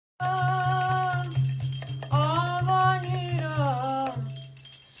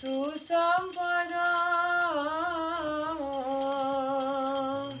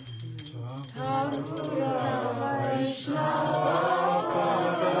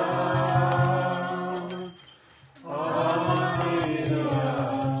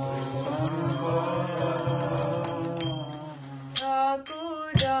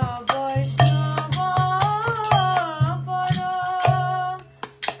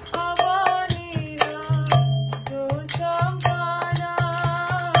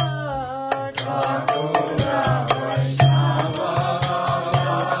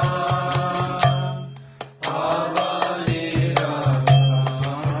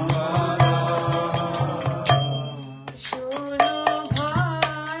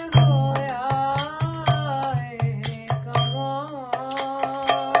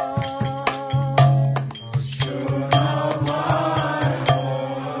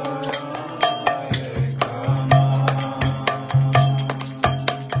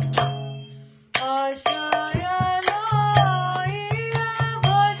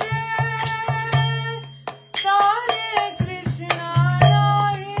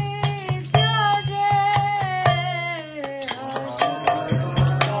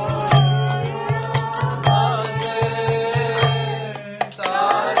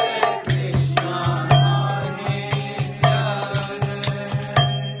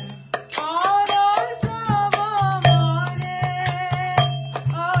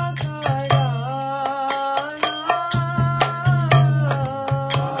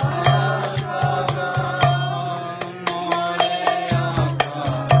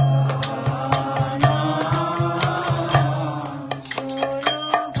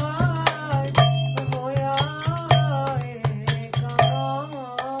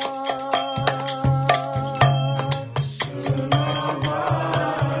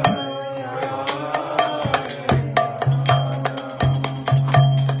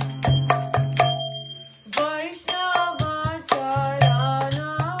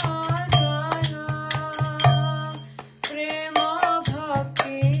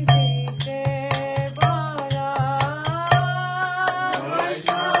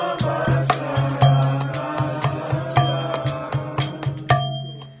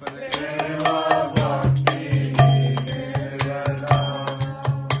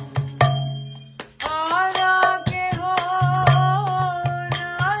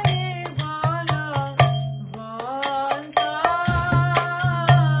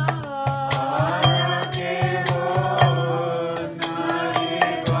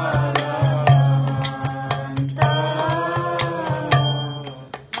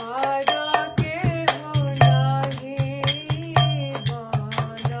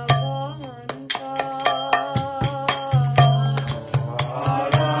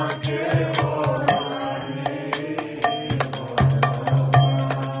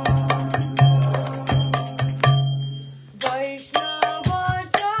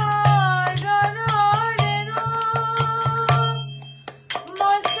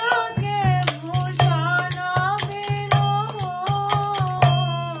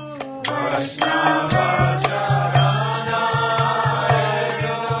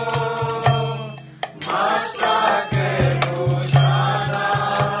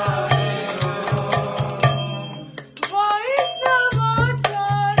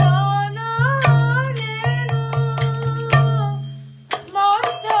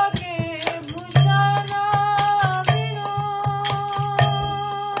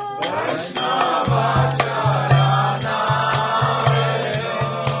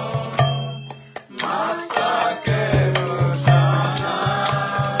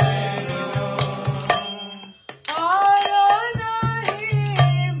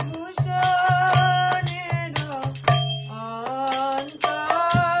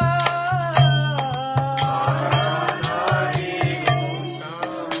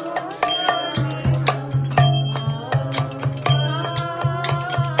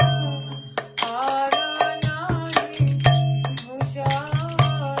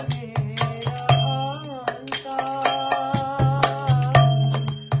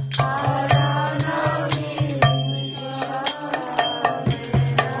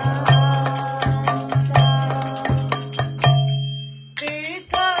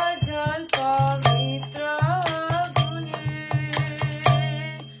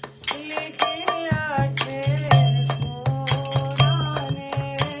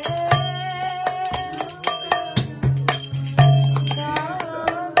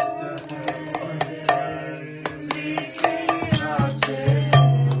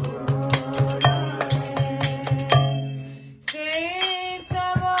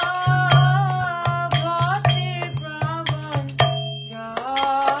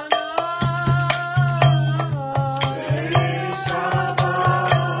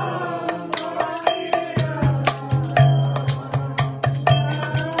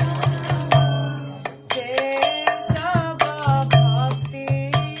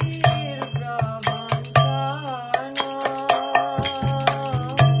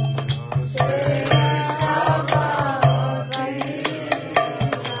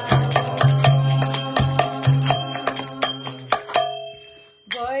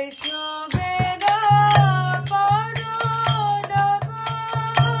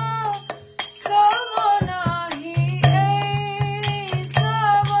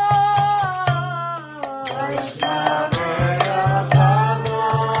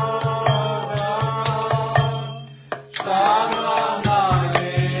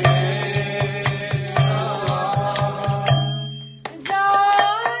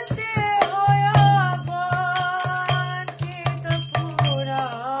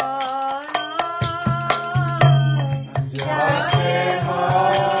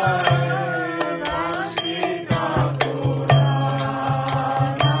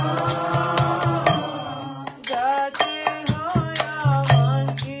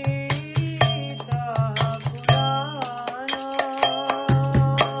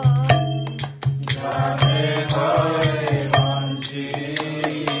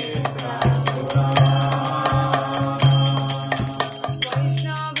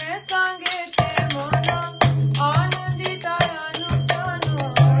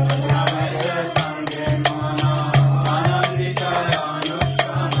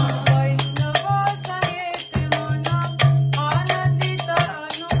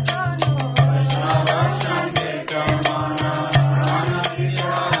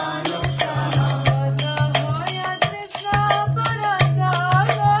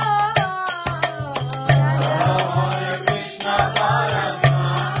Jaya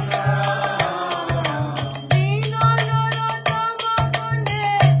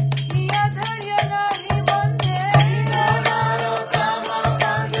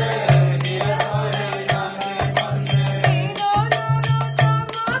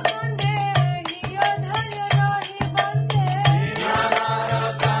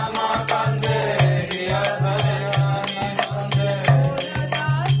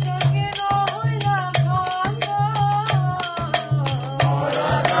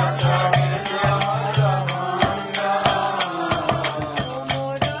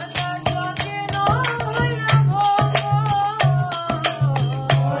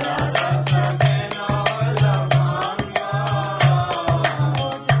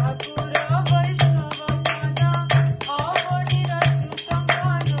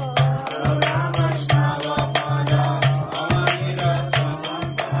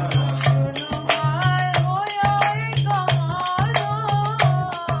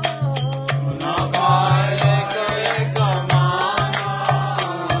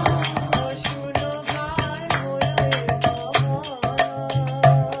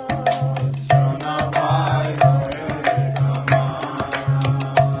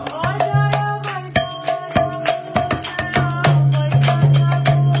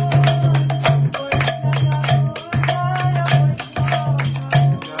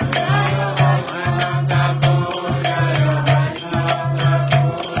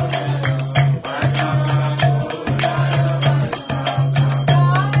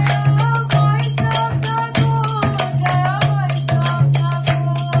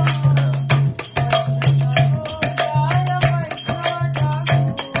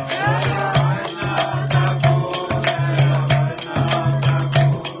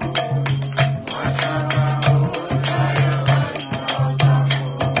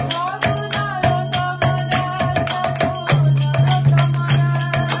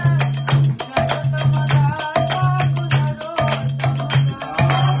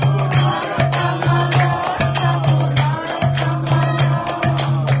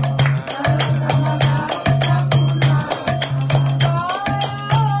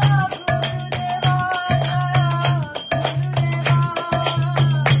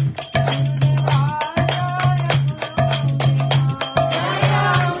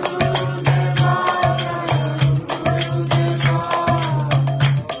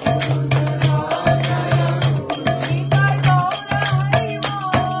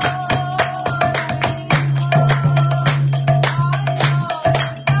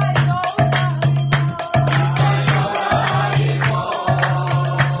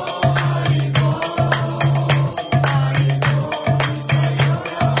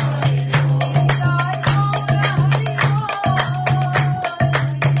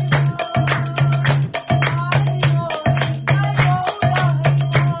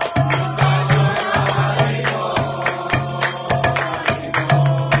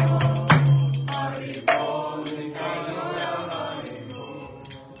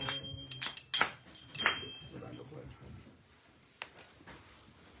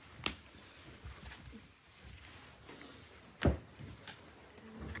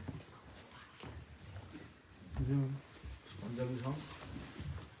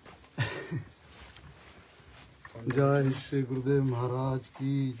जय श्री गुरुदेव महाराज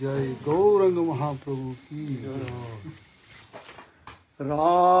की जय, गौरंग महाप्रभु की जय।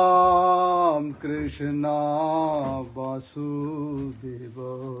 Ram Krishna Vasudev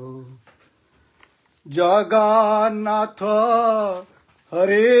Jagannath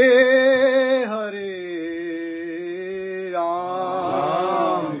Hare Hare.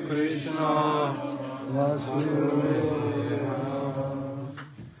 Ram Krishna Vasudev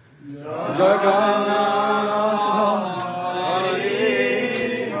Jagannath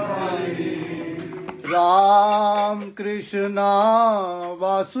Ram Krishna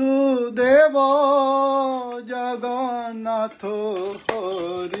Vasudev Jagannath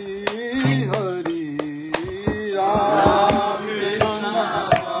Hari Hari. Ram Krishna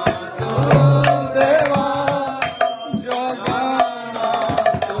Vasudev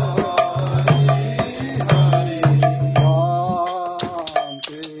Jagannath Hari Hari.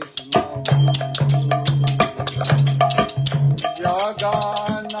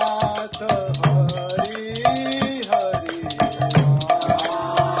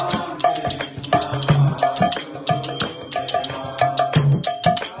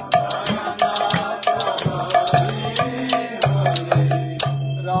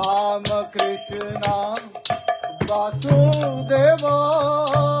 Ram Krishna Jagannath Vasudev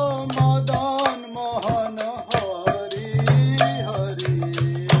Madan Mohan Hari Hari.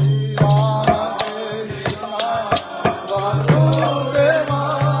 Ram Krishna Vasudev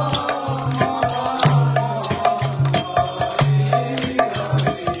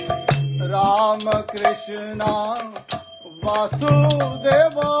Ram Krishna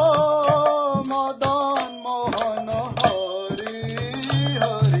Vasudev Madan Mohan Hari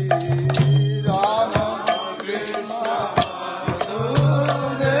Hari. Ram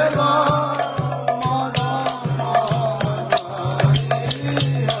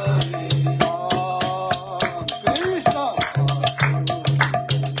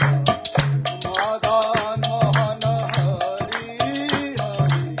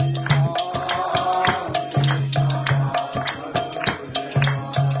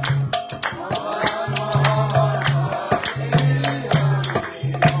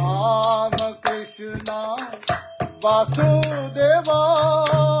Vasudev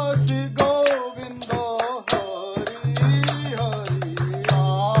Shri Govind Hari Hari.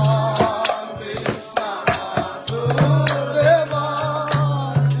 Ram Krishna Vasudev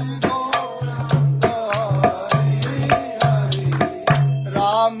Shri Govind Hari Hari.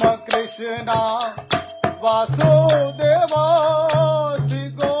 Ram Krishna Vasudev Shri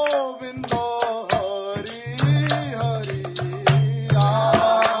Govind Hari Hari.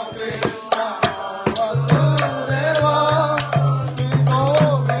 Ram Krishna Vasudev Shri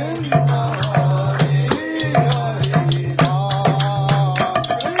Govind Hari Hari. Ram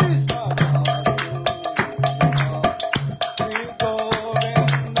Krishna Shri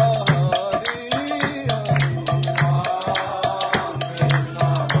Govind Hari Hari.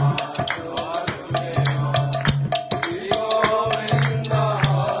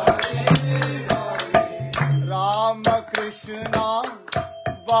 Ram Krishna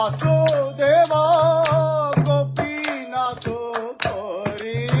Vasudev Gopinath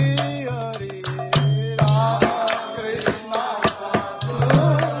Hari Hari. Ram Krishna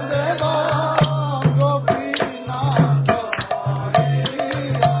Vasudev Gopinath Hari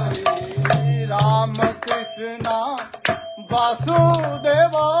Hari. Ram Krishna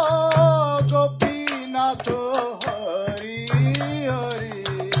Vasudev Gopinath Hari Hari.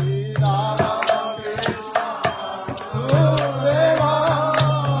 Ram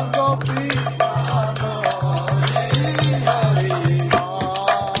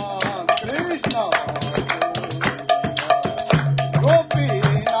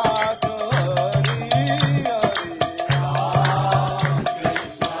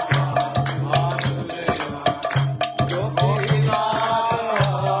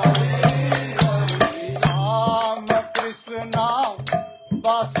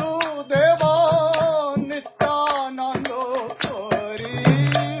Vasudev Nityanand Hari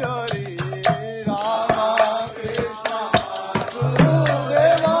Hari. Ram Krishna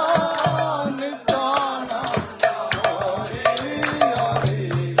Vasudev Nityanand Hari Hari.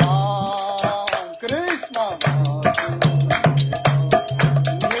 Ram Krishna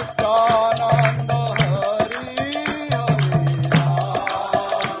Nityanand Hari Hari.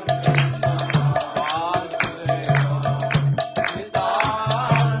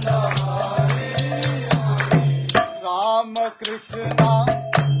 Ram Krishna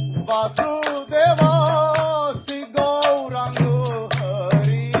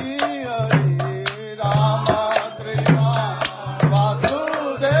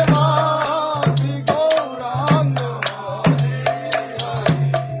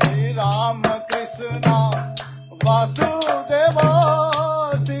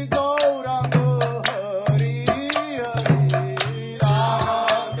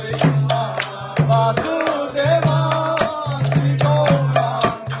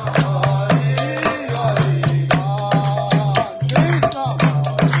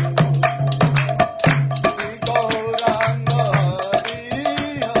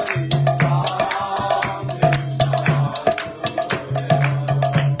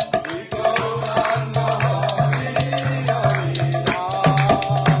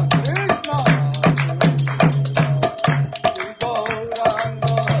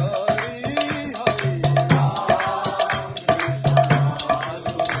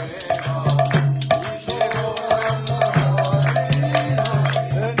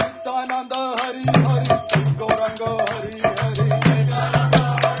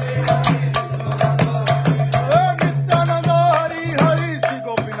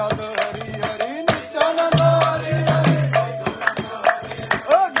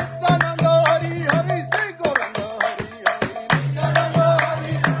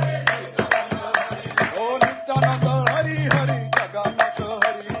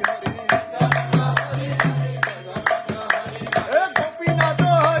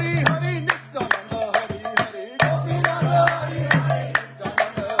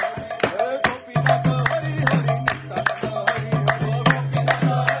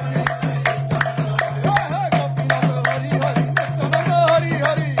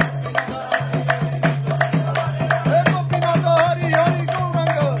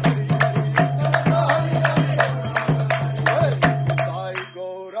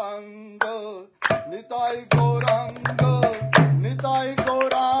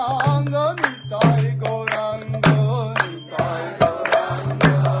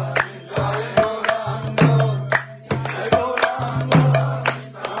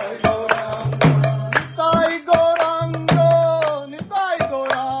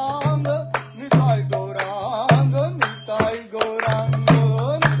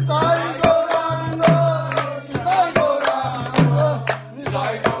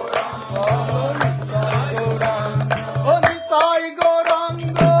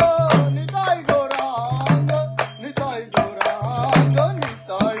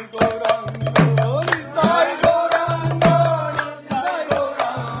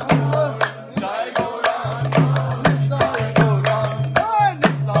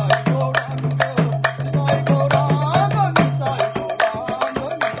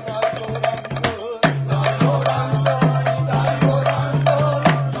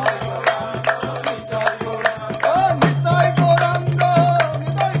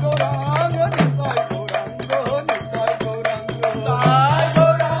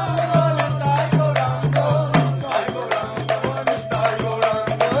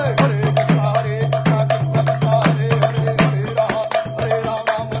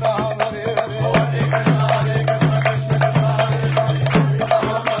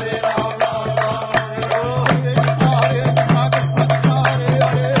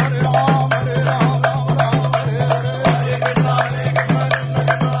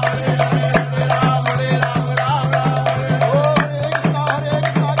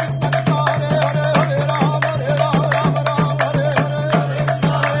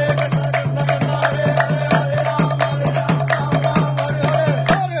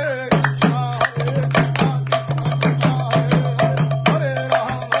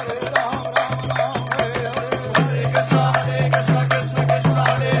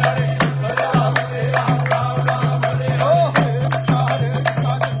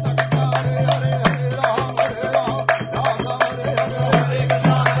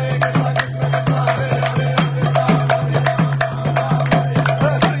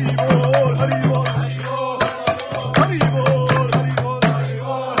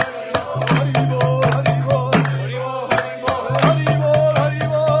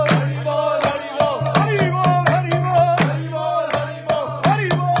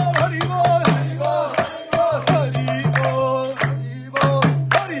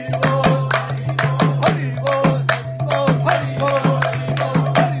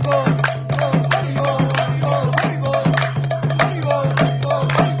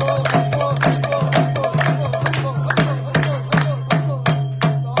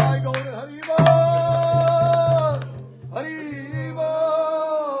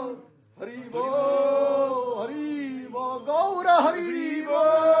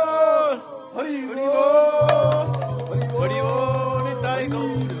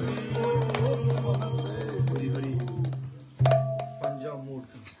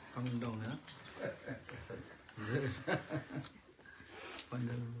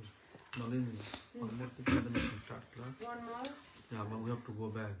Nalini, one more thing, then we can start class. One more? Yeah, but we have to go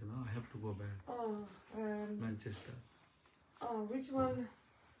back, you know. I have to go back. Oh, Manchester. oh, which one?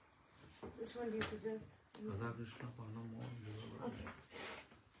 Which one do you suggest? Radha Krishna, Panamo. Okay.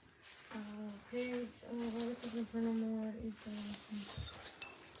 Page, Radha Krishna Panamo is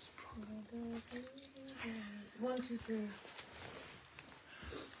 1, 2, 3.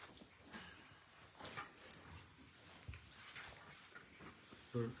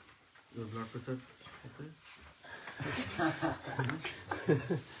 Your blood pressure, okay?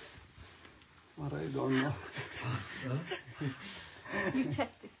 Maharaj, I don't know. You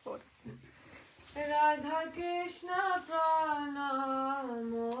check this board. Radha Krishna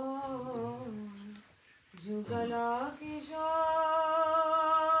Pranamo Jugala Kishore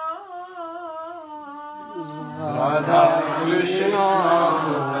Radha Krishna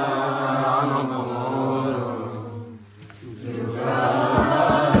Pranamo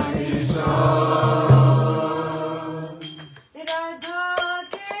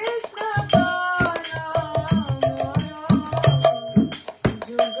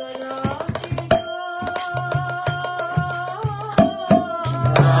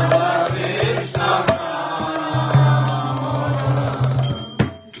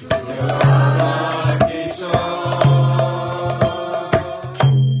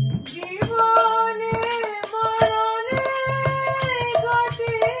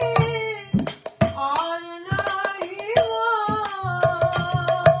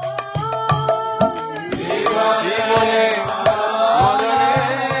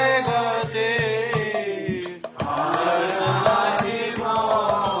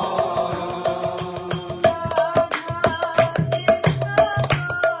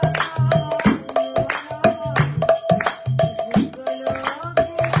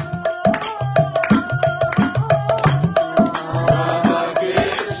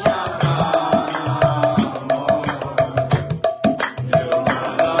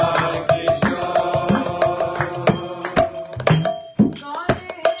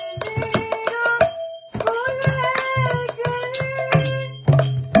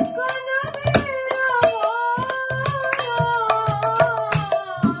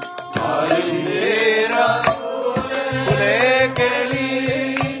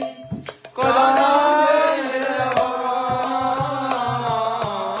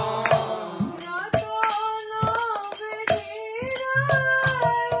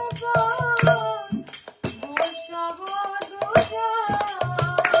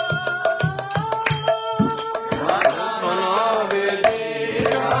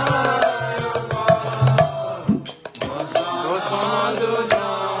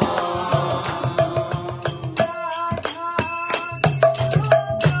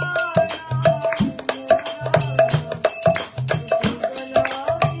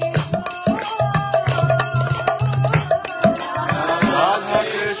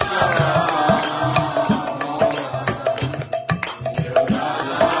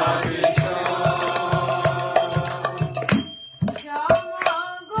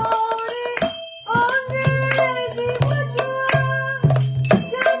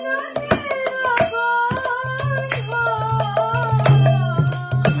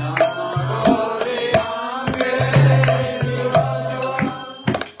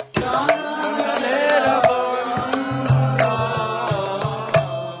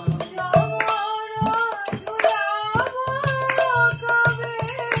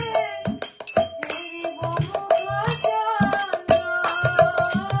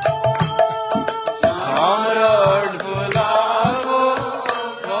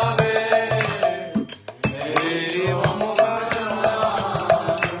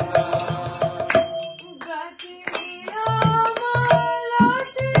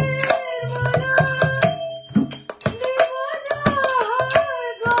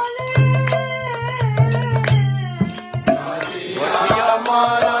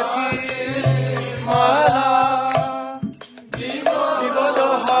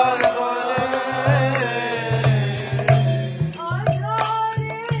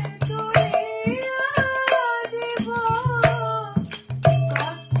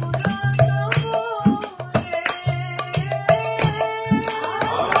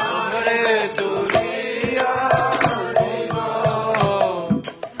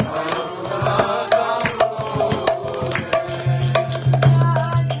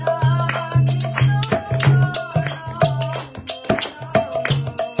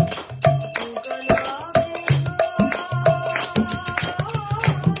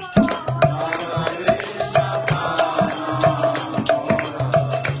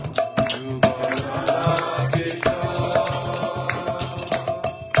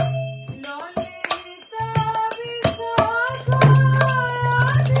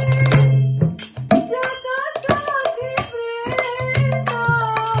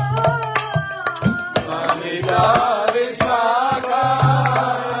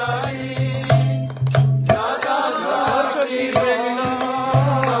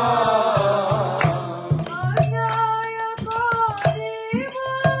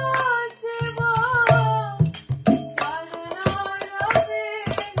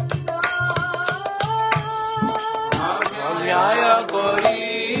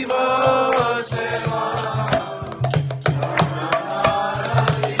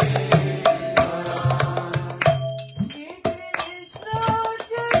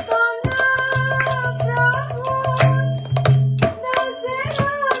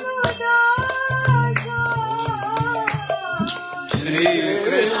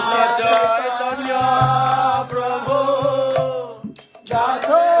Krishna Chaitanya Prabhu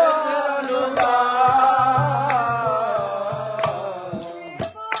Daso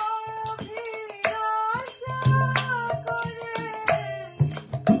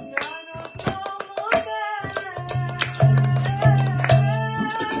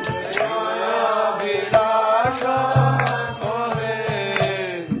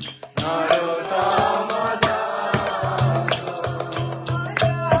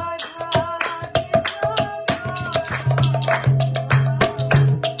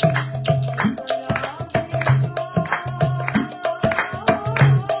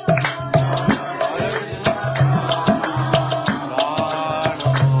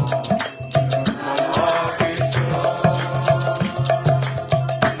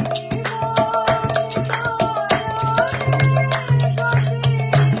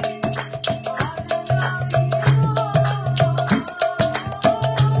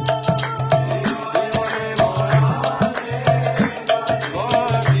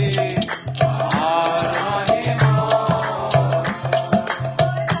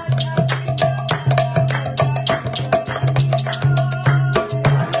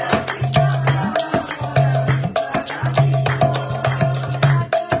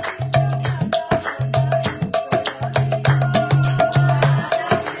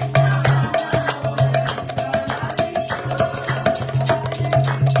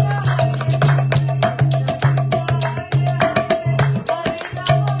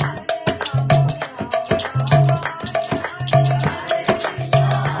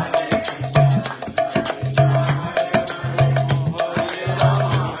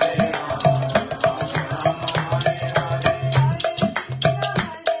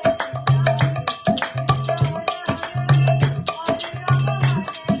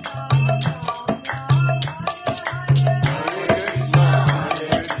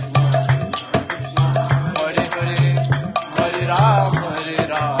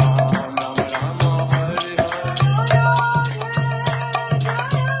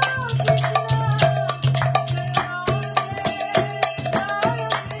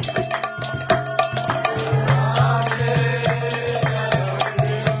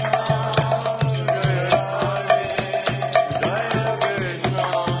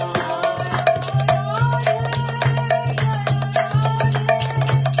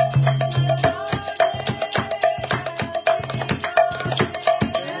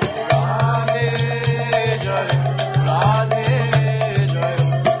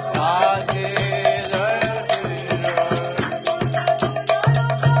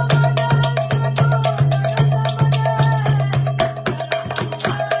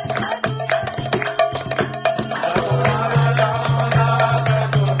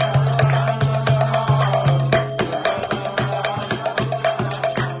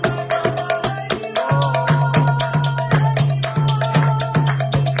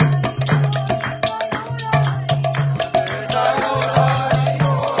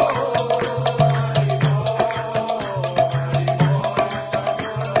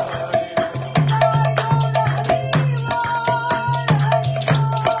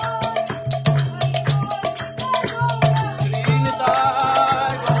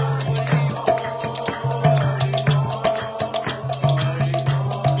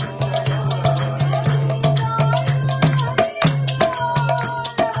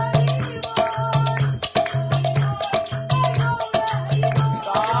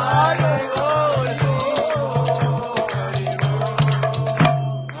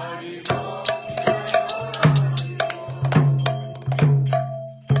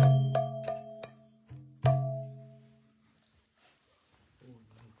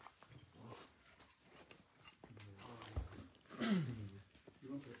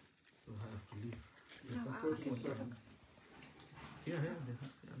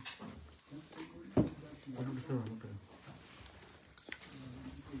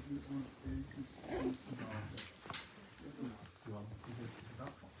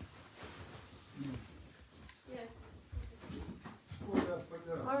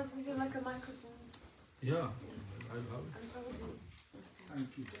Or would you like a microphone? Yeah, I love it.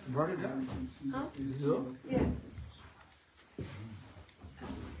 Thank you. Brought it down. Huh? This is yours? Yeah.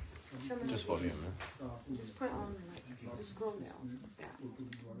 Show me Just how to volume, use- man. Just put it on, like, just scroll down. Yeah.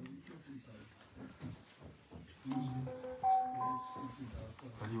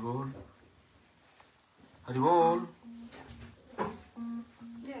 Haribol. Haribol.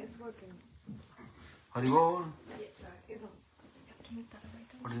 Yeah, it's working. Haribol. It's on.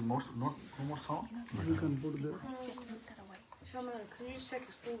 What is more, not no more sound? You can put there. Shaman, can you just check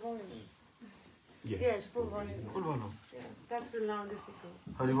it's still rolling? Yes, full volume. Full volume. Yeah, that's the loudest it goes.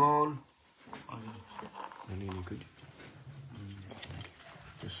 Hari Bol. Any good?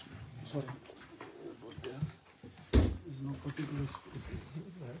 Just Sorry. There's no particular space.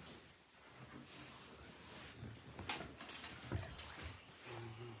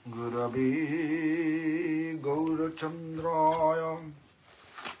 Guravi Gaurachandraya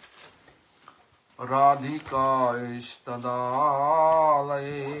Radhika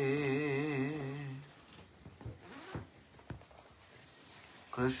Ishtadalaye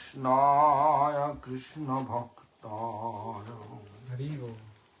Krishnaya Krishna Bhaktaya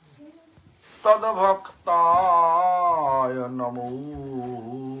Tadbhaktaya Namo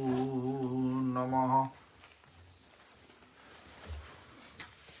Namaha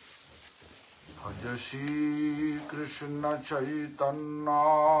Bhaja Shri Krishna Chaitanya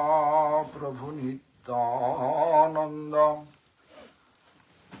Prabhu Nityananda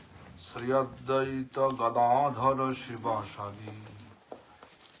Sri Advaita Gadadhara Shivasadi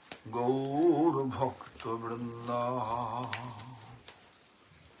Gaur Bhakta Vrinda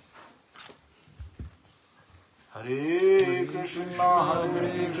Hare Krishna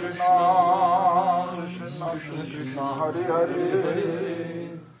Krishna Krishna Hare Hare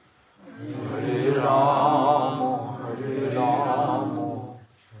Hare Rama Hare Rama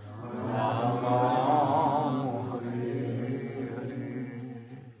Rama Rama Hare Hare.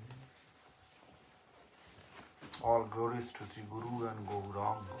 All glories to Sri Guru and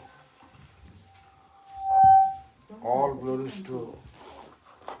Gauranga. All glories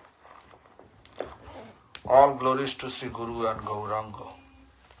to Sri Guru and Gauranga.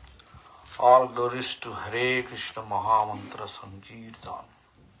 All glories to Hare Krishna Mahamantra Sankirtan.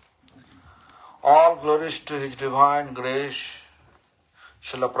 All glories to His Divine Grace,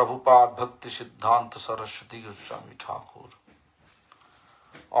 Srila Prabhupada Bhakti Siddhanta Saraswati Goswami Thakur.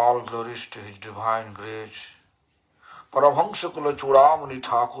 All glories to His Divine Grace, Paramahansa Kula Chudamani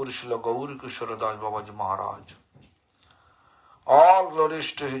Thakur Srila Gauri Kishora Das Babaji Maharaj. All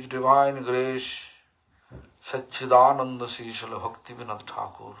glories to His Divine Grace, Satchidananda Sri Srila Bhakti Vinod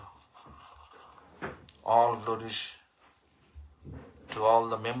Thakur. All glories to all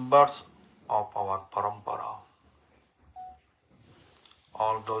the members of our parampara.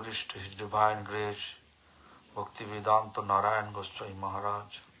 All glories to His Divine Grace, Bhakti Vedanta Narayan Goswami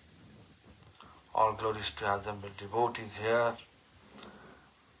Maharaj. All glories to assembled devotees here.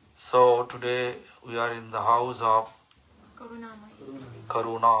 So today we are in the house of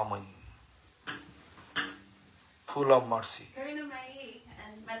Karunamayi, full of mercy. Karunamayi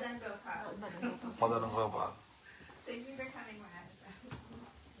and Madan Gopal. Madan Gopal. Thank you for coming, Maharaj.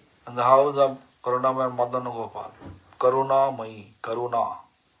 In the house of Karunamayi and Madan Gopal. Karunamayi, Karuna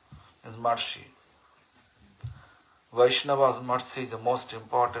is mercy. Vaishnava's mercy is the most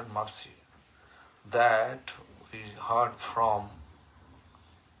important mercy that we heard from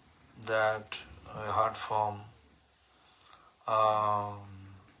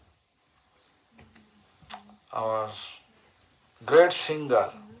our great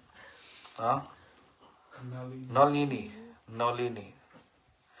singer, Nalini.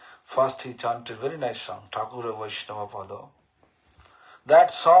 First he chanted very nice song, Thakur Vaishnava Pada.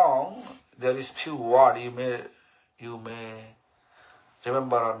 That song, there is few words you may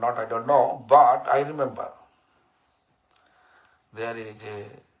remember or not, I don't know, but I remember. There is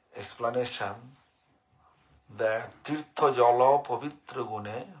a explanation that Tirtha Jala Pavitra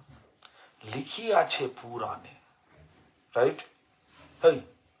Gune Likhi Ache Purane. Right? Hey.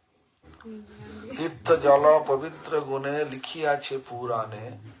 Tirtha Jala Pavitra Gune Likhi Ache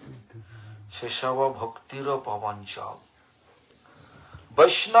Purane Sheshava Bhaktira Pavanchal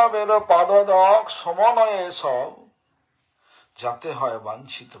Vaishnavera Padadak Samanaye Sav Jate Hai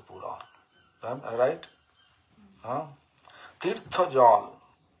Vanchita Puran. Right? Tirtha Jal,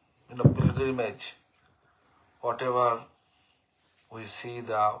 pilgrimage, whatever we see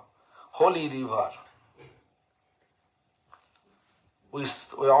the holy river, we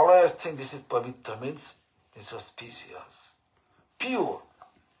always think this is pavitra, means this was auspicious, pure.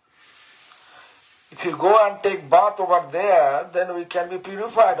 If you go and take bath over there, then we can be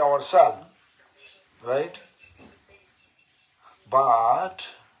purified ourselves, right? But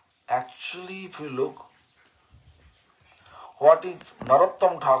actually, if you look, what is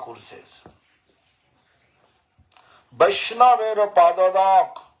Narottam Thakur says? Vaishnavera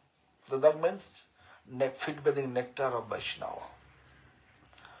Padadak. Dadak means feet-bathing nectar of Vaishnava.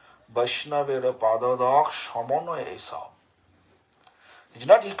 Vaishnavera Padadak Samana Esa. It's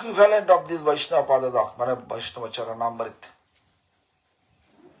not equivalent of this Vaishnava Padadak, mane Vaishnava Charanamrit.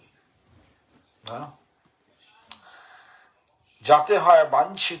 Jate hai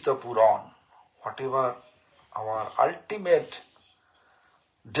Vanchita Puran. whatever our ultimate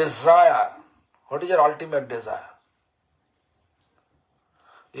desire. What is your ultimate desire?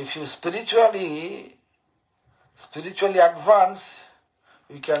 If you spiritually advance,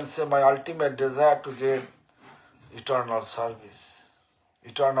 you can say my ultimate desire to get eternal service,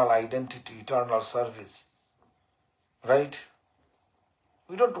 eternal identity, eternal service. Right?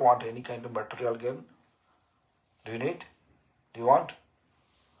 We don't want any kind of material gain. Do you need? Do you want?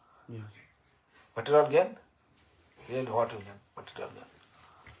 Yes. Material gain? Really, what you gain? Material gain.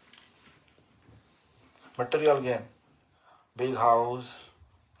 Material gain. Big house.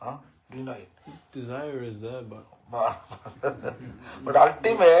 Huh? Do you know it? Desire is there, but But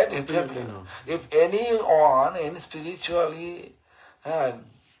ultimate, Ultimately, no. if anyone in spiritually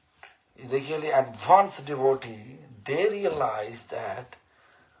really advanced devotee, they realize that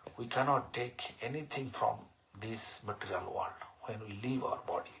we cannot take anything from this material world when we leave our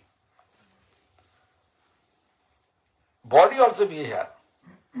body. Body also be here.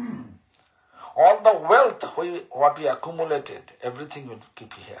 All the wealth what we accumulated, everything will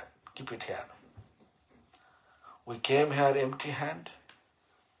keep here. Keep it here. We came here empty hand.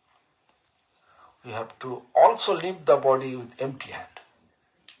 We have to also leave the body with empty hand.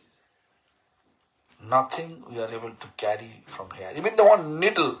 Nothing we are able to carry from here. Even the one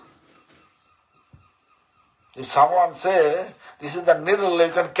needle. If someone say, this is the needle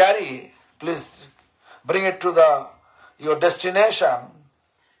you can carry, please bring it to your destination,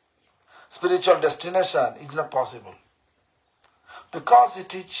 spiritual destination, it's not possible. Because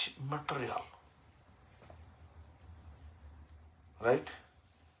it is material. Right?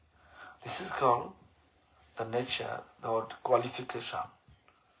 This is called the nature, the qualification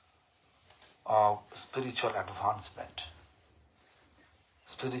of spiritual advancement.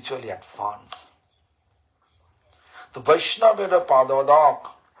 Spiritually advance. The Vaishnava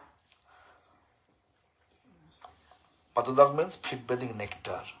Padadak. Padadak means feed-bathing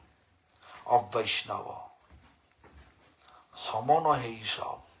nectar of Vaishnava. Samana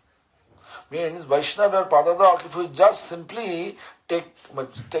Heisha. Means Vaishnava Padadak, if you just simply get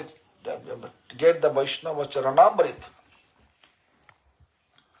the Vaishnava Charanamrit,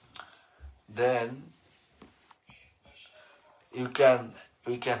 then we can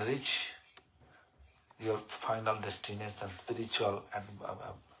reach your final destination, spiritual and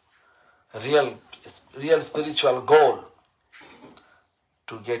real spiritual goal,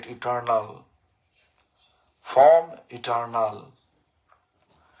 to get eternal form, eternal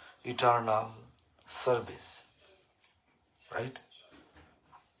service. Right?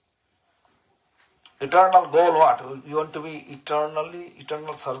 Eternal goal what? You want to be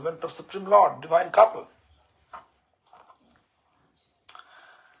eternal servant of Supreme Lord, Divine Couple.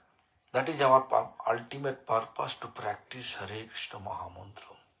 That is our ultimate purpose, to practice Hare Krishna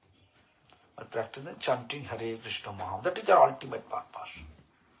Mahamantra. By practicing chanting Hare Krishna Mahamantra, that is our ultimate purpose.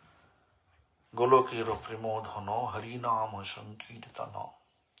 Golokero Pramodhano Harinama Sankirtana.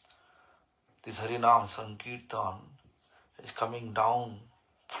 This Harinam Sankirtan is coming down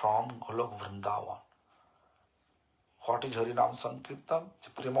from Golok Vrindavan. What is Harinam Sankirtan? It's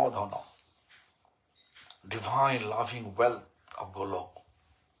Pramodhana. Divine loving wealth of Golok.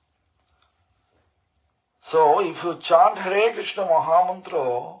 So, if you chant Hare Krishna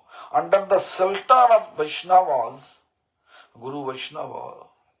Mahamantra under the shelter of Vaishnavas, Guru Vaishnava,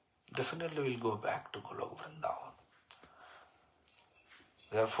 definitely will go back to Golok Vrindavan.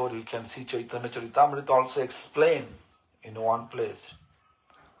 Therefore, you can see Chaitanya Charitamrita also explain in one place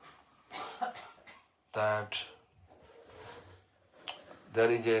that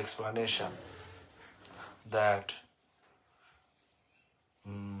there is an explanation that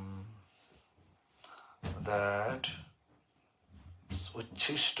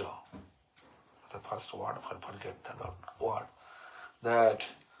Uchishta, the first word, I forget that word, that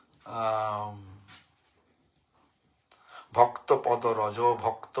Bhakta Pada Rajo,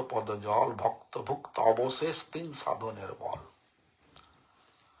 Bhakta Pada Jal, Bhakta Bhukta Aboses, Tin Sadhu Nirval.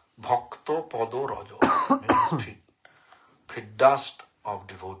 Bhakta Pada Rajo means feed dust of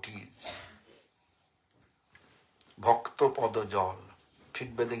devotees. Bhakta Pada Jal,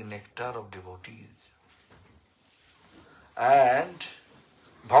 feed-bathing nectar of devotees. And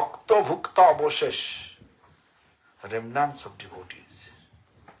Bhakta Bhukta Aboses, remnants of devotees.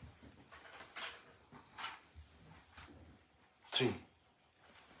 3.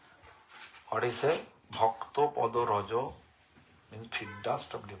 What is it? Bhakta Pada Rajo means feed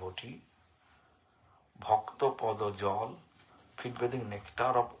dust of devotee. Bhakta Pada Jal, feed-bathing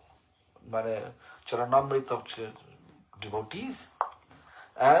nectar of Charanamrit of devotees.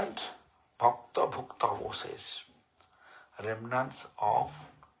 And Bhakta Bhukta Aboses, remnants of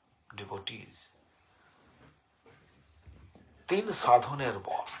devotees. তিন সাধনের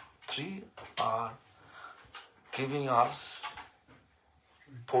বল, 3 are giving us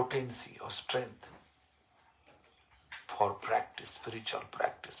potency or strength for practice,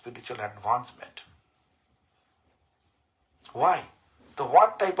 spiritual advancement. Why? So what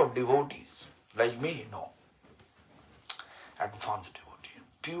type of devotees? Like me, no. Advanced devotee,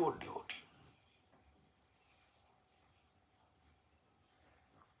 pure devotee.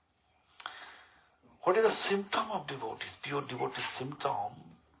 What is the symptom of devotees? Pure devotee symptom.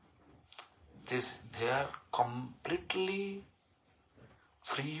 They are completely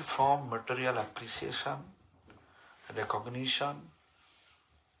free from material appreciation, recognition,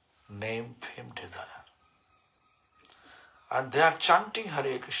 name, fame, desire. And they are chanting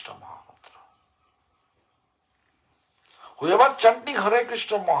Hare Krishna Mahamantra. Whoever chanting Hare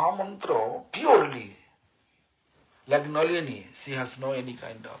Krishna Mahamantra purely, like Nalini, she has no any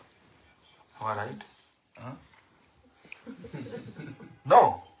kind of, alright? Huh? No.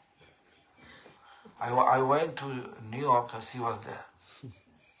 I went to New York, she was there.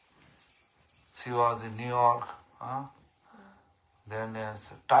 She was in New York, then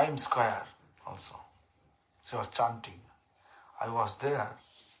Times Square also. She was chanting. I was there.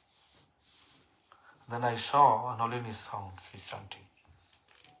 Then I saw Nalini's sound, she's chanting.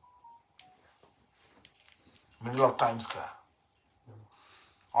 Middle of Times Square.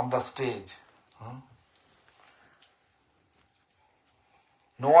 On the stage.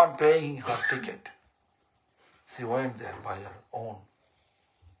 No one paying her ticket. She went there by her own.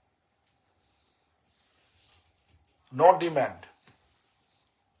 No demand.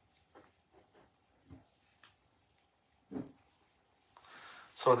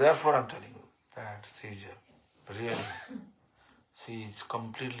 So therefore I'm telling you that she is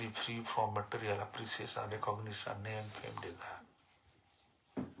completely free from material appreciation, recognition, name, fame, desire.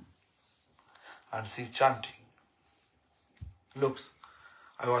 And she is chanting. Looks,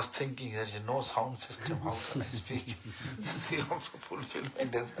 I was thinking there is no sound system, how can I speak? She also fulfilled my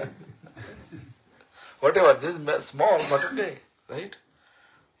desire. Whatever, this is small, but okay, right?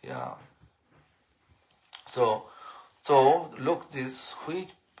 Yeah. So look this,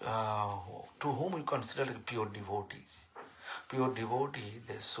 to whom we consider like pure devotees. Pure devotee,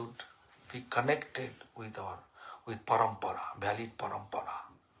 they should be connected with parampara, valid parampara.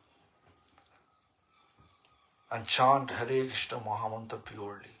 And chant Hare Krishna Mahamantra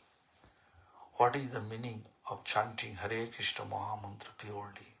purely. What is the meaning of chanting Hare Krishna Mahamantra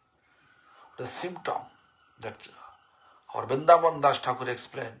purely? The symptom that our Vrindavan Das Thakur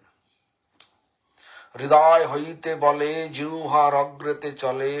explained. হৃদয় হইতে বলে জিহ্বার অগ্রতে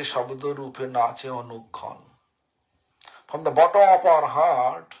চলে শব্দ রূপে নাচে অনুক্ষণ. From the bottom of our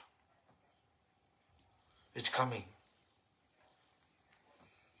heart it's coming.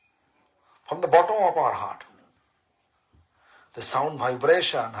 From the bottom of our heart the sound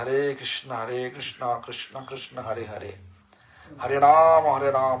vibration Hare Krishna Krishna Krishna Hare Hare Hare Rama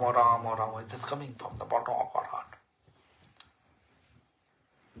Rama Rama, it is coming from the bottom of our heart.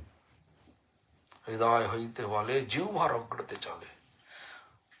 হৃদয় হইতে বলে জিহ্বার অগ্রতে চলে.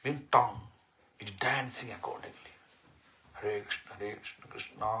 Means tongue is dancing accordingly. Hare Krishna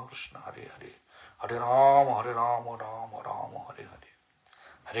Krishna Krishna Hare Hare Hare Rama Rama Rama Hare Hare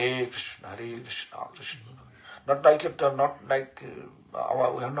Hare Krishna Krishna. Not like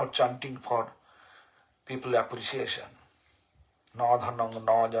we are not chanting for people appreciation. Na dhanang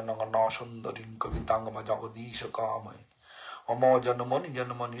na janang na sundaring kavitang ma jagadisha kamai Ama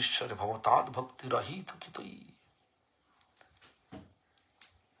janamani ishware bhavatad bhakti rahit kitai.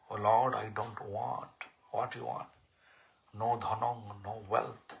 Oh Lord, I don't want what you want. No dhanang, no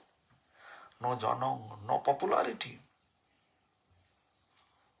wealth, no janang, no popularity,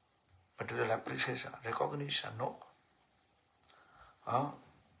 material appreciation, recognition, no.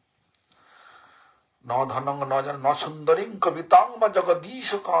 No dhanang, no janang, no sundaring kavitang ma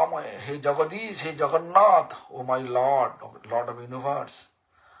jagadisha kamay. Hey Jagadish, hey Jagannath, oh my Lord, Lord of universe,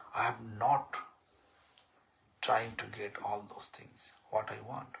 I am not trying to get all those things, what I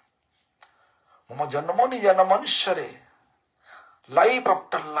want. Mama janamani janamanishare, life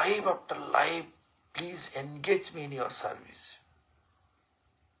after life, please engage me in your service.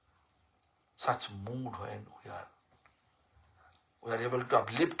 Such mood when we are able to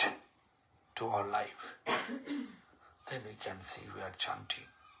uplift to our life, then we can see we are chanting.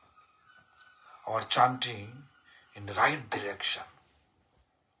 Our chanting in the right direction.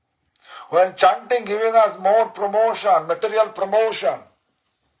 When chanting giving us more promotion, material promotion,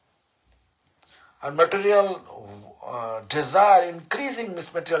 and material desire, increasing this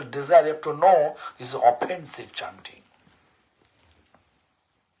material desire, you have to know this is offensive chanting.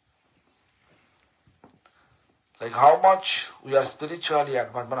 Like how much we are spiritually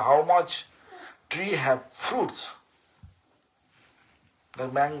advanced, but how much tree have fruits,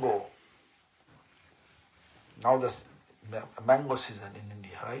 like mango. Now there's mango season in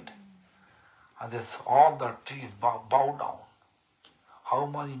India, right? And this, all the trees bow down. How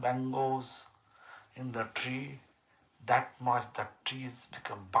many mangoes in the tree, that much the trees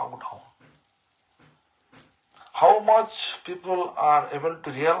become bow down. How much people are able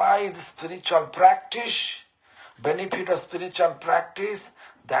to realize spiritual practice, benefit of spiritual practice,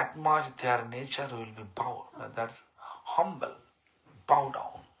 that much their nature will be bowed, that's humble, bow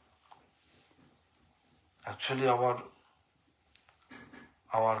down. Actually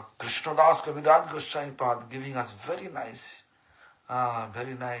our Krishnadas Kaviraj Goswami Pad giving us very nice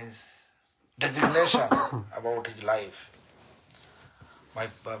designation about his life.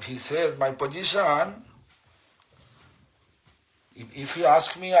 He says, my position, if you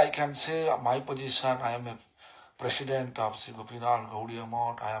ask me, I can say my position, I am a president of Sri Gopinath Gaudiya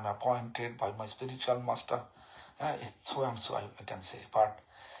Math, I am appointed by my spiritual master, so and so I can say. But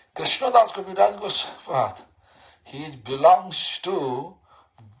Krishnadas Kaviraj Goswami Pad, he belongs to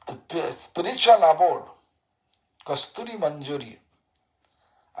the spiritual abode, Kasturi Manjari.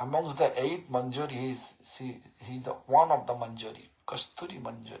 Amongst the 8 Manjari, he is the one of the Manjari, Kasturi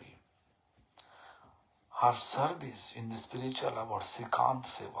Manjari. Her service in the spiritual abode, Sikant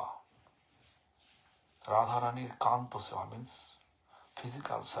Seva. Radharani Kanto Seva means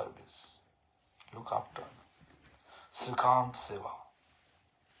physical service. Look after. Sikant Seva.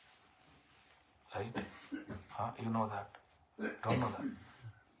 Right? You know that? Don't know that?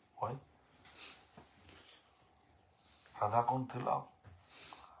 Why? Radha Kuntila.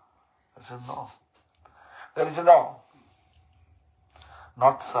 I said no. There is no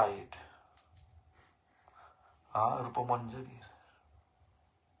north side. Rupa Manjari.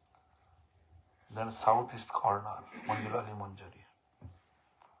 Then southeast corner, Manjulali Manjari.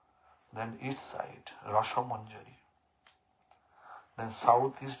 Then east side, Rasha Manjari. Then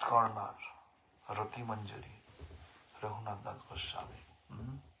southeast corner, Rati Manjari, Raghunath Das Goswami.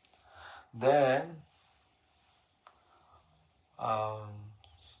 Then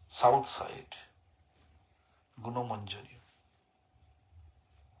south side, Guna Manjari.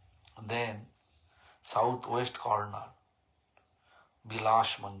 Then southwest corner,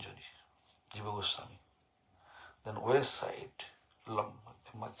 Bilash Manjari, Jiva Goswami. Then west side,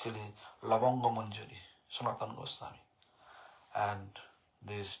 actually Lavanga Manjari, Sanatana Goswami. And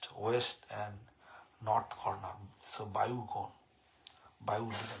this west and north corner, so Bayu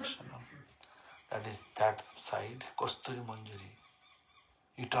direction. That is that side, Kasturi Manjari,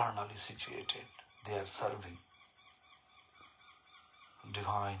 eternally situated. They are serving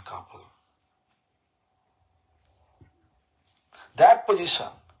divine couple. That position.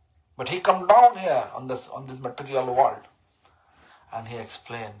 But he come down here on this material world and he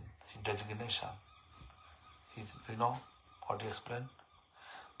explained his designation. You know what he explained?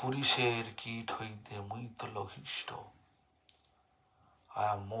 Purisher kit hoite muito lohisto.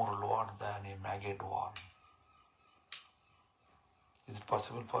 I am more lower than a maggot worm. Is it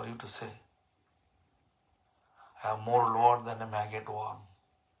possible for you to say? I am more lower than a maggot worm.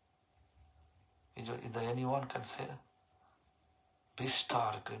 Is there anyone can say?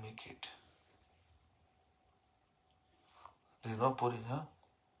 Bistar creamy kit. There is no Puri, huh?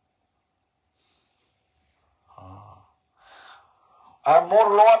 I am more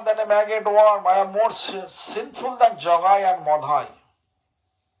lower than a maggot worm. I am more sinful than Jagai and Madhai.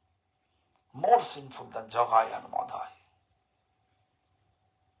 More sinful than Jagai and Madhai.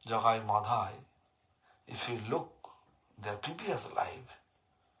 Jagai Madhai, if you look their previous life,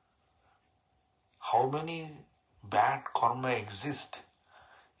 how many bad karma exist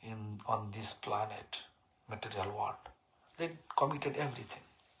on this planet, material world. They committed everything.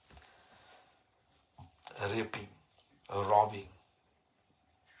 Raping, robbing,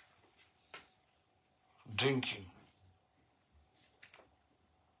 drinking,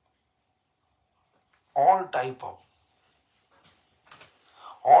 all type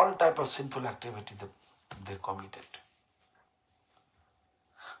of sinful activity they committed.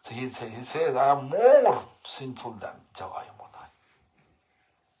 So he says, I am more sinful than Jagai Madhai.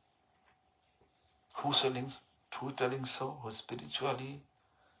 Who's telling so? Who is spiritually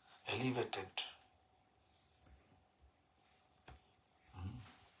elevated.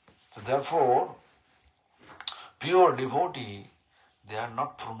 So therefore, pure devotee, they are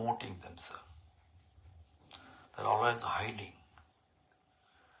not promoting themselves. They are always hiding.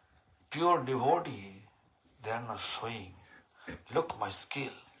 Pure devotee, they are not showing, look my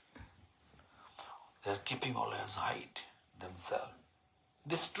skill. They are keeping always hide themselves.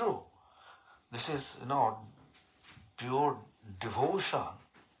 This is true. This is, pure devotion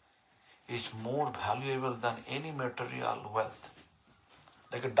is more valuable than any material wealth.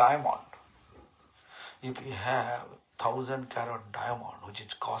 Like a diamond. If you have 1,000-carat diamond, which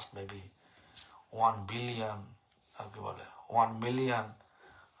is cost maybe 1 billion, 1 million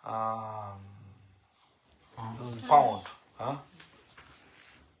pound, huh?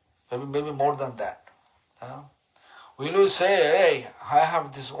 Maybe more than that. Huh? Will you say, hey, I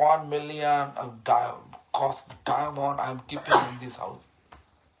have this 1 million of cost diamond, I am keeping in this house,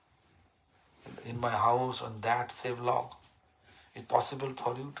 in my house, on that save log? It's possible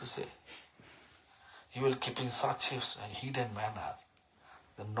for you to say. You will keep in such a hidden manner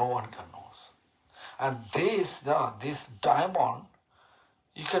that no one can know. And this diamond,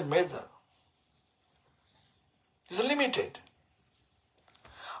 you can measure. It's limited.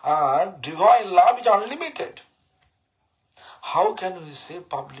 And divine love is unlimited. How can we say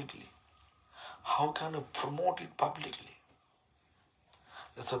publicly? How can we promote it publicly?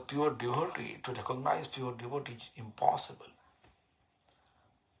 That's a pure devotee. To recognize pure devotee is impossible.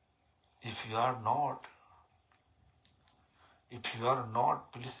 If you are not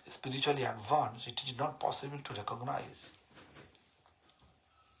spiritually advanced, it is not possible to recognize.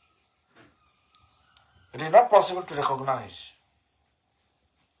 It is not possible to recognize.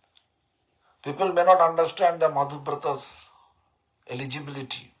 People may not understand the Madhubrata's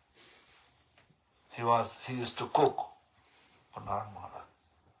eligibility. He used to cook for Narayan Maharaj,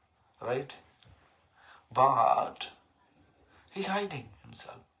 right? But he's hiding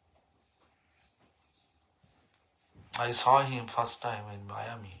himself. I saw him first time in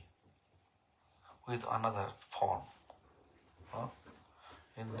Miami with another form. Huh?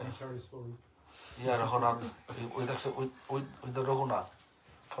 Yeah, Raghunath, with the Raghunath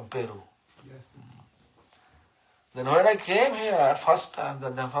from Peru. Yes. Then when I came here first time,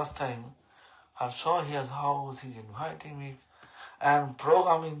 I saw his house, he's inviting me and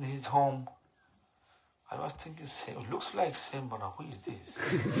programming his home. I was thinking, same, looks like same, but who is this?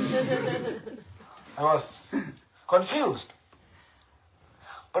 I was confused.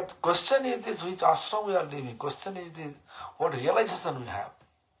 But question is this, which ashram we are living? Question is this, what realization we have?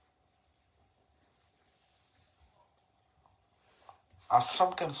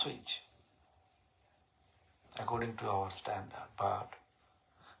 Ashram can switch according to our standard, but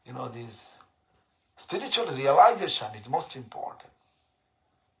this spiritual realization is most important.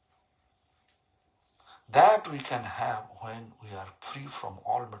 That we can have when we are free from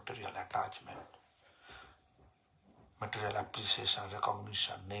all material attachment, material appreciation,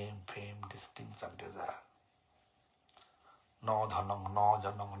 recognition, name, fame, distinction, desire. No dhanam, no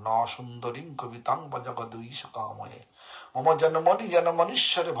janam, no sundarim kavitang bhajagadu ishakamaye. Mama janamani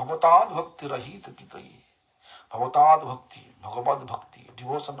janamanishare bhavatad bhakti rahit kitayi. Bhavatad bhakti, bhagavad bhakti,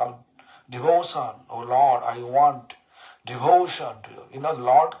 devotion. Oh Lord, I want devotion to you.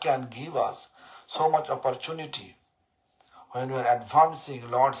 Lord can give us so much opportunity. When we are advancing,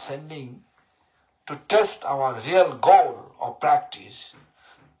 Lord sending to test our real goal of practice,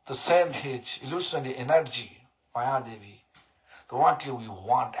 to send His illusionary energy, Maya Devi. So what do we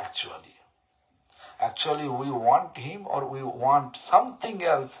want actually? Actually, we want Him or we want something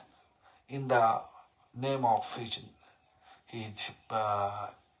else in the name of His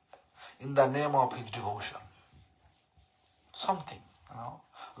devotion. Something,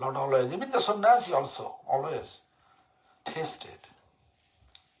 Lord always, even the sannyasi also, always tasted.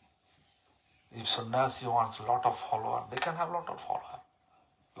 If sannyasi wants a lot of followers, they can have a lot of followers.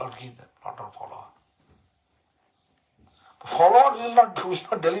 Lord give them a lot of followers. Followers will not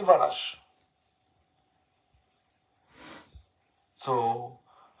deliver us. So,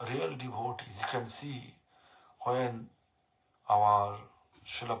 real devotees, you can see when our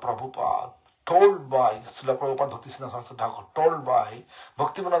Srila Prabhupada, told by Srila Prabhupada Bhaktisiddhanta Saraswati Thakur, told by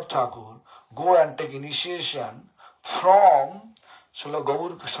Bhaktivinoda Thakur, go and take initiation from Srila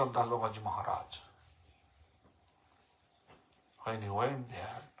Gaur Krishna Das Babaji Maharaj. When he went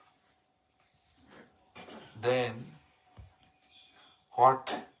there, then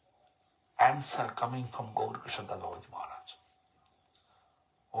what answer coming from Gaur Krishna Das Babaji Maharaj?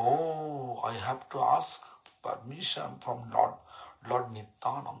 Oh, I have to ask permission from Lord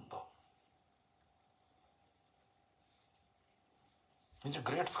Nityananda. He's a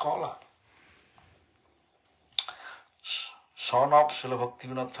great scholar. Son of Srila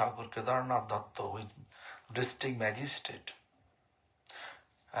Bhaktivinoda Thakur, Kedarnath Datta, with district magistrate.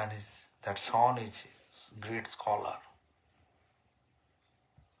 And that son is a great scholar.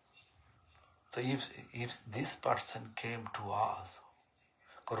 So if this person came to us,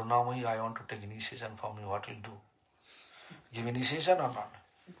 Karunamai, I want to take initiation from you, what will you do? Give initiation or not?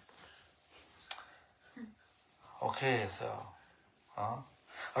 Okay, so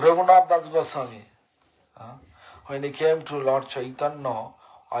Raghunath Das Goswami, when he came to Lord Chaitanya,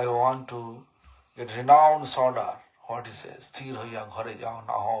 I want to get renounced order. What he says, Sthir hoya ghare jao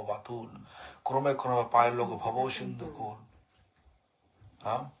naho batul, krome krome paye log bhavo sindhu kul.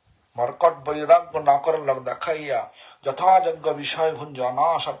 Markat vairagya nakar lag dakhaiya, jatha jagga vishay bhunja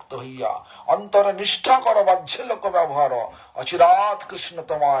nasakta hoya, antara nishtha kara vajjhe lok vyavhara, achirat krishna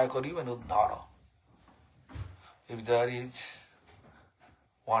tamaya kariben uddhara. If there is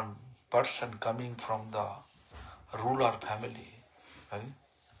one person coming from the ruler family, right?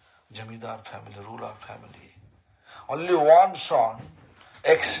 Jamidar family, ruler family, only one son,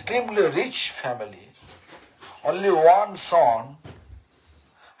 extremely rich family, only one son,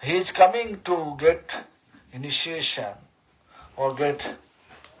 he is coming to get initiation or get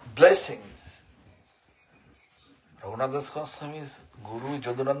blessings. Raghunath Das Goswami's Guru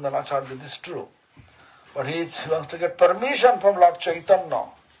Jadunandana Acharya, this is true. But he wants to get permission from Lord Chaitanya.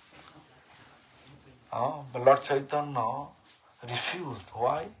 But Lord Chaitanya refused.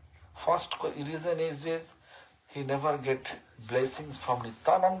 Why? First reason is this, he never get blessings from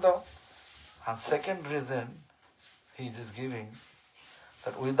Nityananda. And second reason, he is giving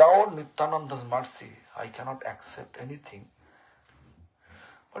that without Nityananda's mercy, I cannot accept anything.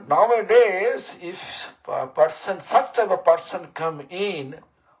 But nowadays, if a person, such type of person come in,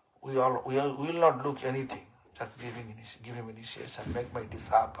 we will not look anything. Just give him initiation, make my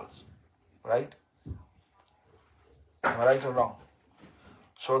disciples. Right? Am I right or wrong?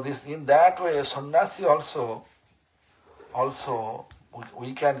 So this, in that way, sannyasi also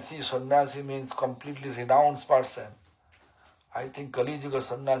we can see sannyasi means completely renounced person. I think Kali Yuga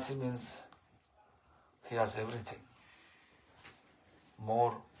sannyasi means he has everything.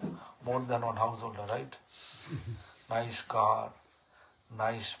 More than one householder, right? Nice car,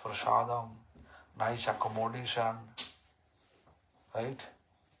 nice prasadam, nice accommodation, right?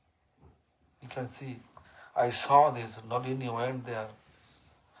 You can see. I saw this, Nalini went there.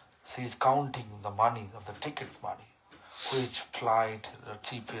 She is counting the money, of the ticket money, which flight, the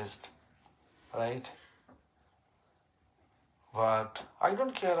cheapest, right? But I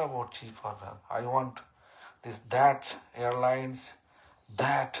don't care about cheap or not. I want that airlines,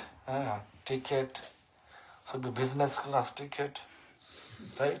 that ticket, should be business class ticket,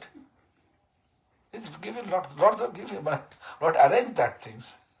 right? It's given lots of giving, but Lord arrange that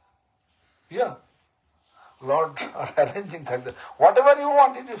things. Yeah. Lord are arranging that. Whatever you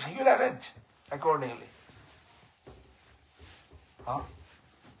want, He will arrange accordingly.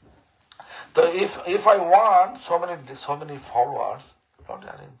 So if I want so many followers, Lord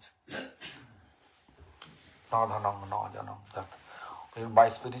arrange. Nadhanam, najanam. That my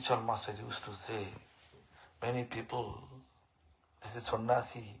spiritual master used to say, many people, this is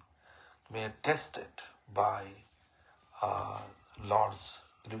sannyasi, may test it by Lord's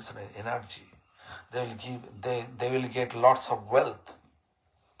illusionary energy. They will get lots of wealth.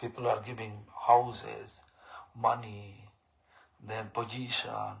 People are giving houses, money, their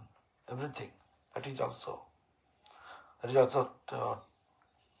position, everything. That is also a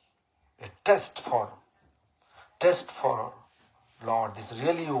test for Lord. This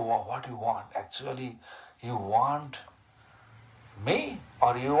really what you want. Actually, you want me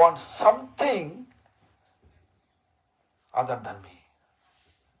or you want something other than me.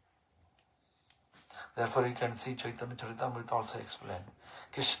 Therefore, you can see Chaitanya Charitamrita also explain.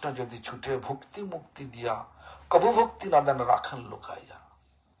 Krishna jadi chute bhukti mukti diya, kabhu bhukti nadan rakhan lokaya.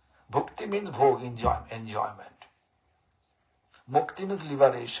 Bhukti means bhog, enjoyment. Mukti means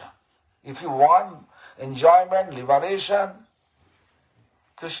liberation. If you want enjoyment, liberation,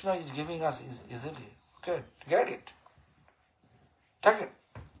 Krishna is giving us easily. Okay, get it. Take it.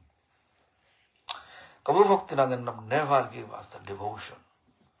 Kabhu bhukti nadan never give us the devotion.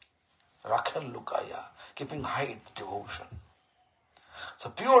 Rakhan Lukaya, keeping height devotion. So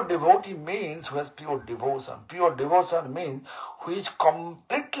pure devotee means who has pure devotion. Pure devotion means who is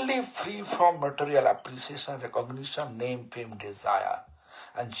completely free from material appreciation, recognition, name, fame, desire.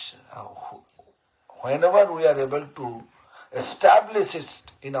 And whenever we are able to establish it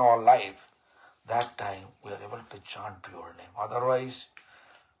in our life, that time we are able to chant pure name. Otherwise,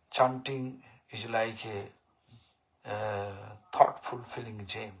 chanting is like a thought-fulfilling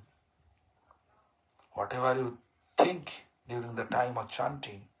gem. Whatever you think during the time of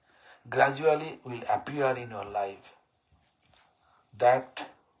chanting, gradually will appear in your life.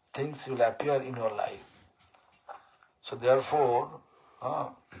 That things will appear in your life. So therefore,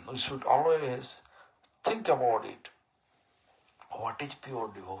 we should always think about it. What is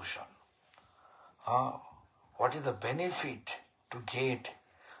pure devotion? What is the benefit to get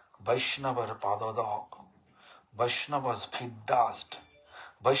Vaishnava Padodok, Vaishnavas feed dust,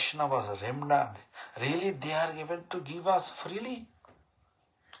 Vaishnavas remnant. Really they are given to give us freely?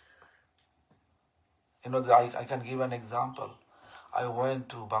 You know, I can give an example. I went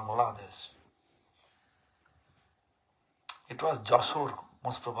to Bangladesh. It was Jashore,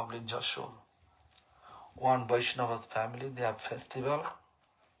 most probably Jashore. One Vaishnava's family, they have festival.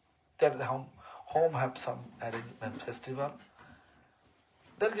 Their home have some arrangement festival.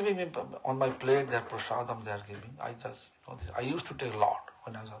 They're giving me on my plate their prasadam. They are giving. I used to take a lot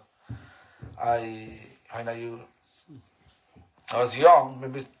when I was young,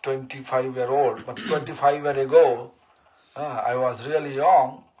 maybe 25-year-old, but 25 years ago, I was really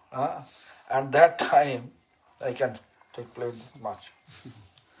young, and that time I can take plate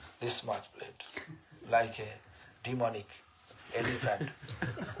this much plate, like a demonic elephant.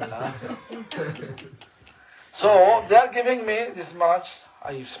 So they are giving me this much.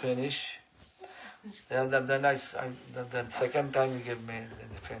 I finish. Then second time he gave me, then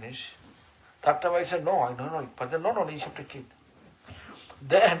finish. Third time I said no. But then no, you have to keep.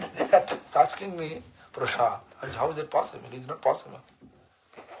 Then they are asking me, Prasad, how is it possible? It's not possible.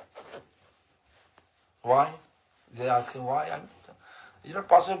 Why? They are asking why. It's not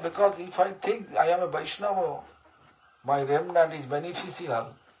possible because if I think I am a Vaishnava, my remnant is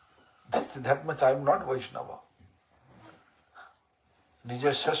beneficial, that much I am not Vaishnava.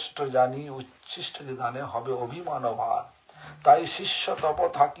 নিজে শ্রেষ্ঠ জানি উচ্ছিষ্ট দানে হবে অভিমান ভার তাই শিষ্য তপ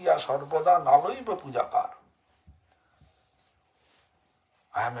থাকিয়া সর্বদা নালইব পূজাকার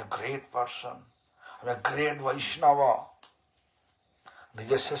I am a great person. I am a great Vaishnava.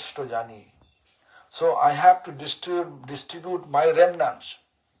 নিজে শ্রেষ্ঠ জানি. So I have to distribute my remnants,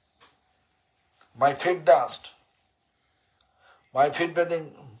 my feet dust, my feet bathing,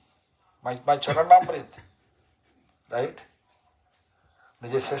 my charanamrit, right?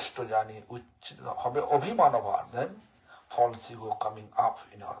 নিজে শ্রেষ্ঠ জানি উচ্চিত হবে অভিমান ভার. Then false ego coming up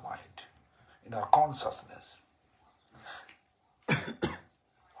in our mind, in our consciousness.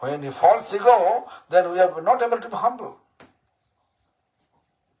 When we false ego, then we are not able to be humble.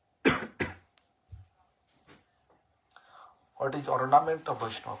 What is ornament of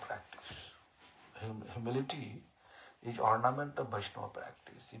Vaishnava practice? Humility is ornament of Vaishnava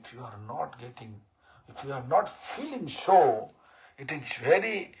practice. If you are not feeling so, it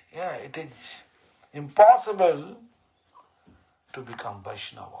is impossible to become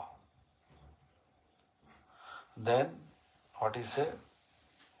Vaishnava. Then, what is it?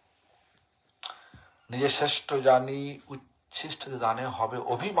 নিজে শ্রেষ্ঠ জানি উচ্ছিষ্ট দানে হবে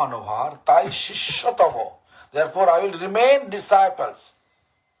অভিমান ভার তাই শিষ্যতব. Therefore, I will remain disciples,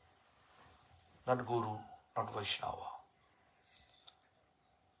 not Guru, not Vaishnava.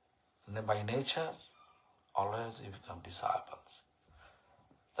 By nature, always we become disciples.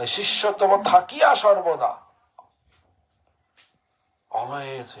 The শিষ্যতব থাকিয়া সর্বদা.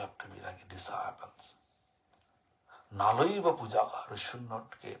 Always we have to be like disciples. Nalaiva pujakar. We should not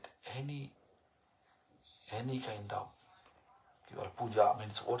get any kind of puja,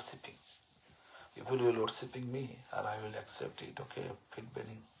 means worshipping. People will worshipping me and I will accept it, okay, fit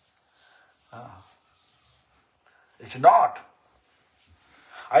bedding. It's not.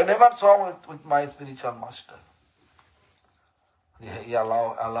 I never saw with my spiritual master. He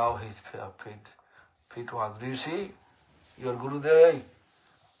allow his feet was. Do you see your Gurudev?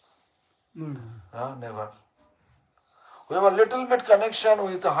 Never. We have a little bit connection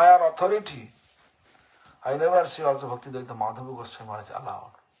with a higher authority. I never see also Bhaktivedanta Madhava Goswami Maharaj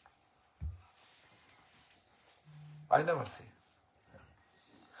allowed. I never see.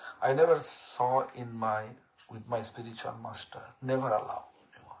 I never saw with my spiritual master. Never allow.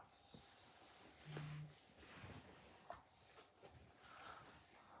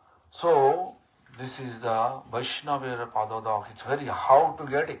 So, this is the Vaishnava Padodok. It's very how to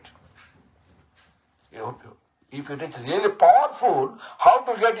get it. If it is really powerful, how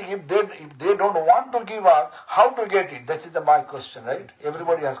to get it? If they don't want to give us, how to get it? That is my question, right?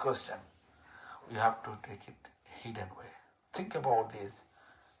 Everybody has question. We have to take it hidden way. Think about this.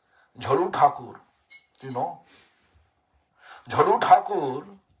 Jharu Thakur, do you know? Jharu Thakur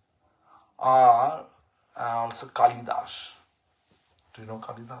are also Kalidas. Do you know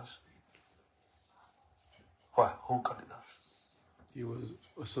Kalidas? Why? Who Kalidas? He was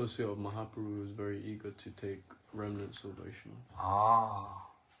associate of Mahaprabhu, who was very eager to take remnants of Vaishnava.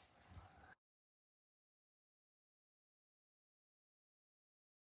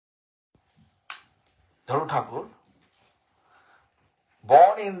 Dharu Thakur,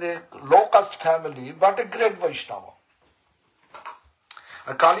 born in the low caste family, but a great Vaishnava.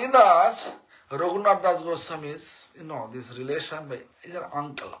 Kalidas, Raghunath Das Goswami's, this relation is an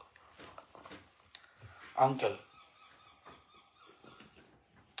uncle. uncle.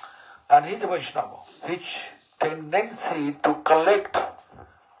 And he is a Vaishnava. His tendency to collect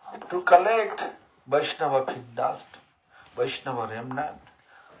Vaishnava feed dust, Vaishnava remnant,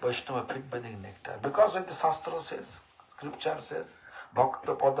 Vaishnava feed bathing nectar. Because when the Shastra says, scripture says,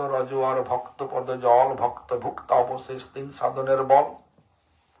 Bhakta pada rajoar, Bhakta pada jal, Bhakta bhukta avasestin sadhaner bal.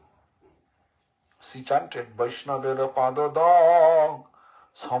 She chanted, Vaishnavera pada dang,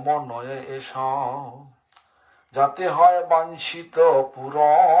 samanaya esha, jate hai banshita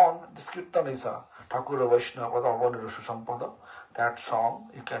puran. This kirtan is a Thakura Vaishnava Avanira Susampada. That song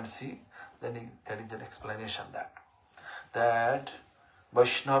you can see, then there is an explanation that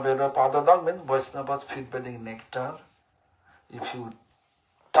Vaishnavera pada dang means Vaishnava's feet bathing nectar. If you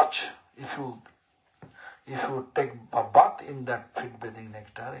touch, if you take a bath in that feet bathing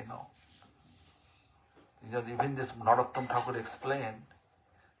nectar, because even this Narottam Thakur explained,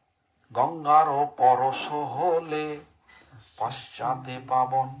 Gangaro poroso hole paschate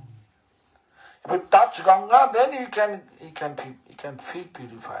pavon. If you touch Ganga, then you can feel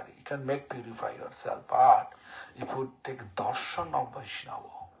purified. You can make purify yourself. But if you take darshan of Vaishnava,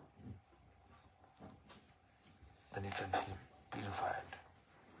 then you can feel purified.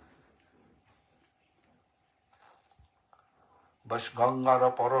 Bas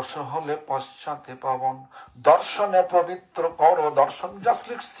Gangara Parasha Hole Paschate Pavan. Darshan Pavitra Karo Darshan, just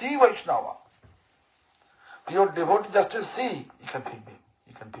like see Vaishnava. Pure devotee, just to see, you can feel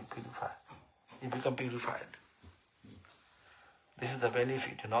purified. You become purified. This is the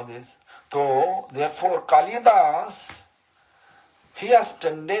benefit, this. So, therefore, Kalidas, he has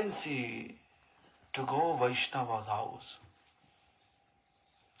tendency to go Vaishnava's house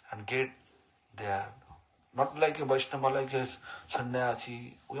and get there. Not like a Vaishnava, like a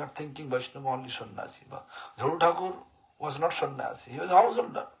sannyasi. We are thinking Vaishnava only sannyasi. But Jharu Thakur was not sannyasi, he was a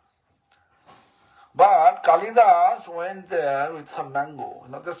householder. But Kalidas went there with some mango.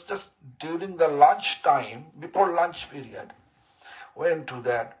 Just during the lunch time, before lunch period, went to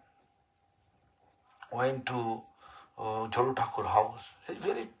Jharu Thakur house. He's a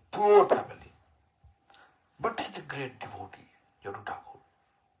very poor family. But he's a great devotee, Jharu Thakur.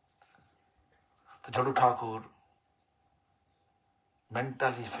 The Jharu Thakur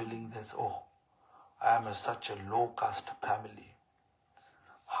mentally feeling this, I am such a low caste family.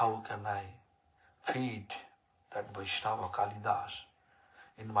 How can I feed that Vaishnava Kalidas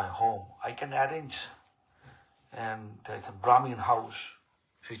in my home? I can arrange, and there is a Brahmin house,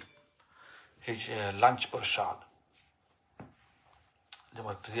 his lunch prasad.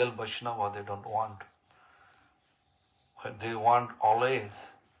 But real Vaishnava, they don't want. They want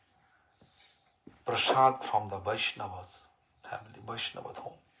always prasad from the Vaishnava's family, Vaishnava's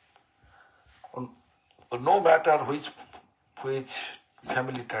home. No matter which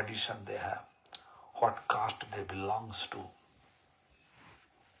family tradition they have, what caste they belongs to.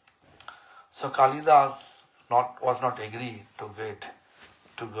 So Kalidas was not agreed to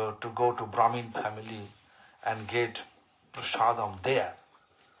go to Brahmin family and get prasadam there.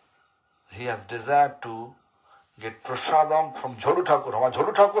 He has desired to get prasadam from Jharu Thakur.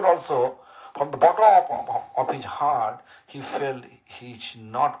 Jharu Thakur also, from the bottom of his heart, he felt he is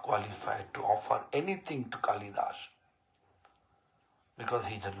not qualified to offer anything to Kalidas because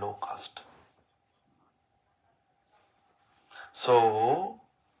he is a low caste. So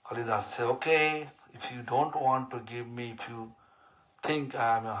Kalidas said, okay, if you don't want to give me, if you think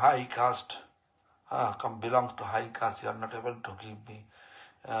I am a high caste, belongs to high caste, you are not able to give me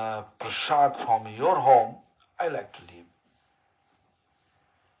prasad from your home, I like to leave.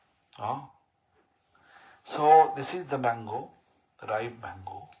 So this is the mango, the ripe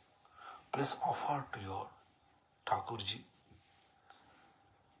mango. Please offer to your Thakurji,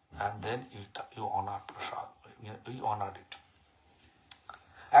 and then you honor prasad. You honored it.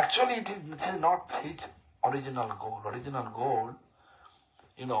 Actually, this is not his original goal. Original goal,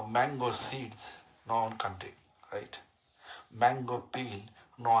 mango seeds, no one can take, right? Mango peel,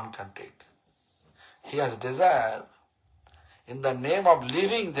 no one can take. He has desire, in the name of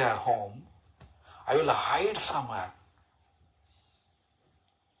leaving their home, I will hide somewhere.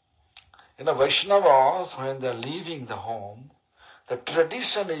 Vaishnavas, when they are leaving the home, the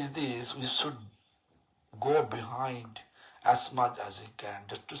tradition is this, we should go behind as much as we can,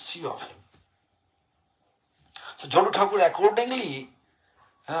 just to see of him. So Jharu Thakur accordingly,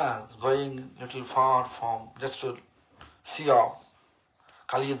 going little far from, just to see of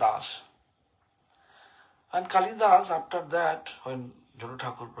Kalidas. And Kalidas, after that, when Jharu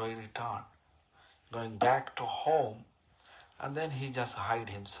Thakur returned, going back to home, and then he just hide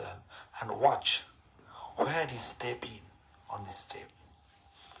himself and watch where he step in on this step.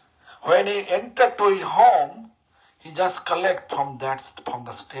 When he entered to his home, he just collect from the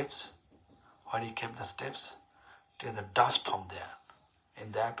steps, where he kept the steps, take the dust from there.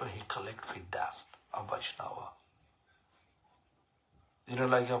 In that way he collect with dust of Vaishnava. You know,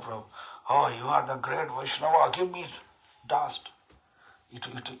 like a problem. Oh, you are the great Vaishnava, give me dust. It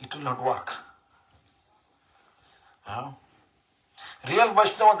will not work. Huh? Real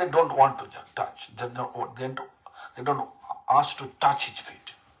Vaishnava, they don't want to touch. They don't ask to touch his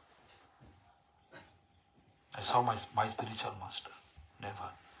feet. I saw my spiritual master.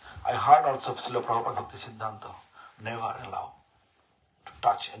 Never. I heard also Srila Prabhupada Bhakti Siddhanta. Never allow to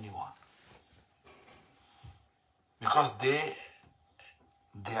touch anyone. Because they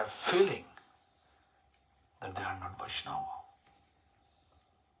are feeling that they are not Vaishnava.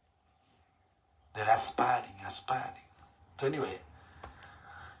 They are aspiring. So anyway,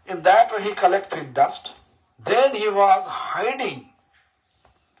 in that way he collected dust. Then he was hiding.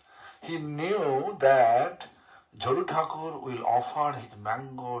 He knew that Jadu Thakur will offer his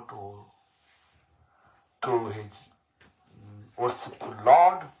mango to his worshipful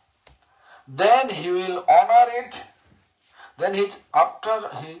Lord. Then he will honor it. Then his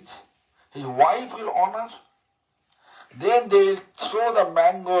wife will honor. Then they will throw the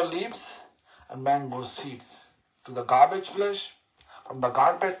mango leaves and mango seeds to the garbage place. From the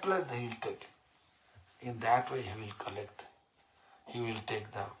garbage place they will take. In that way he will collect. He will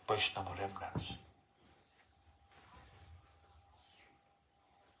take the Vaishnava remnants.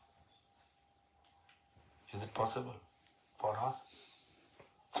 Is it possible for us?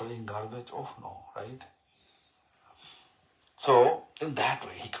 Throwing garbage? Oh no, right? So, in that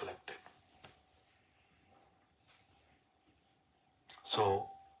way he collected. So,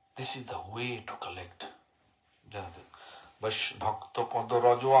 this is the way to collect. Bhakta pada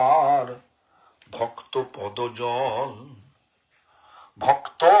rajwar, bhakta pada jal,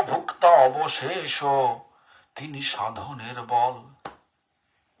 bhakta bhukta avashesha, tini sadhaner bal.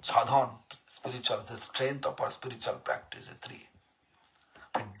 Sadhan, spiritual, the strength of our spiritual practice is three.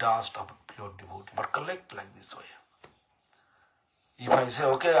 With dust of pure devotee. But collect like this way. If I say,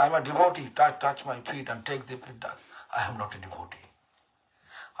 okay, I am a devotee, touch my feet and take the dust, I am not a devotee.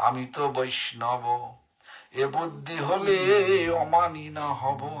 আমি তো বৈষ্ণব এ বুদ্ধি হলে অমানি না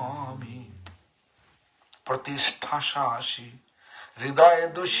হব আমি প্রতিষ্ঠা সাহসী হৃদয়ে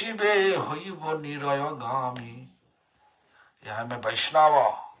দোষিবে হইব নিরয়গামী. I am a Vaishnava,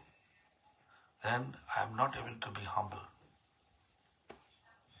 then I am not able to be humble.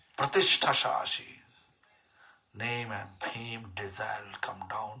 Pratishtha Shashi, name and fame, desire will come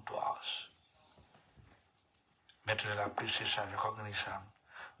down to us. Material appreciation, recognition,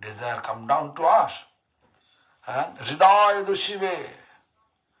 desire come down to us. And Hridaya Dushive,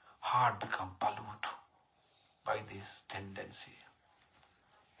 heart become polluted by this tendency.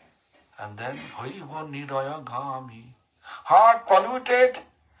 And then Hoiva Niraya Gami, heart polluted,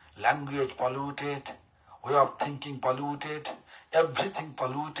 language polluted, way of thinking polluted, everything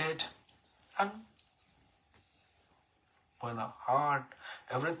polluted. And when a heart,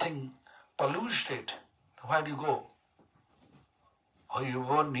 everything polluted, where do you go?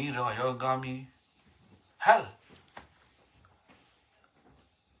 Hoiva Niraya Gami, hell.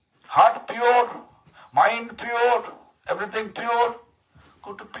 Heart pure, mind pure, everything pure,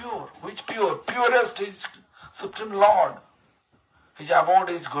 go to pure. Which pure? Purest is Supreme Lord. His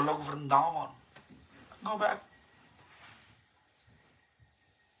abode is Golok Vrindavan. Go back.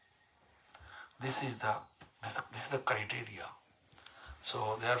 This is the criteria. So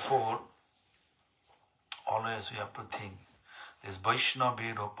therefore, always we have to think, this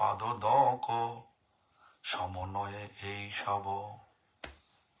Vaishnavira Pado Doko Samonoye Ei Shavo.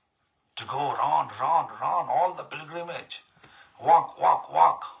 To go round, all the pilgrimage.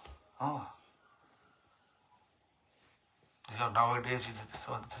 Walk. Nowadays,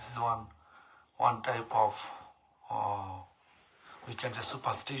 this is one type of, we can say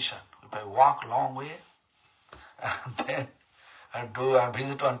superstition. If I walk long way and then do a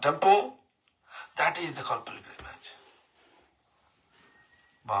visit one temple, that is called pilgrimage.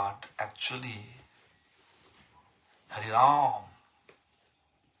 But actually, Harinam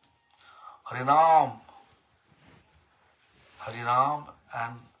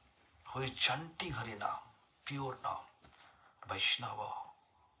and who is chanting Harinam, pure Nam, Vaishnava,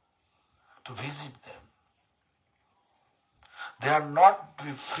 to visit them. They are not to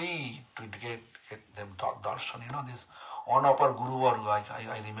be free to get them darshan. You know this, one of our Guru Varga,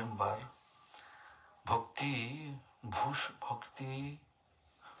 I remember, Bhakti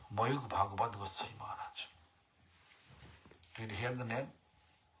Mayuk Bhagavad Goswami Maharaj. Did you hear the name?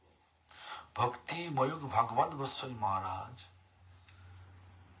 Bhakti Mayuk Bhagavad Goswami Maharaj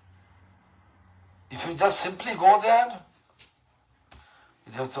If you just simply go there,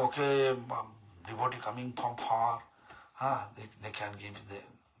 it's just okay, devotee coming from far, they can give,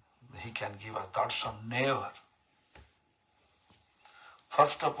 he can give us darshan. Never.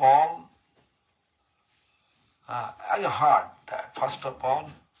 First of all, I heard that. First of all,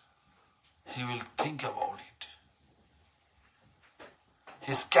 he will think about it.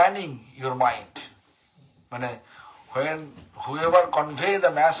 He's scanning your mind. When whoever convey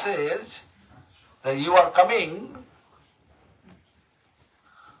the message that you are coming,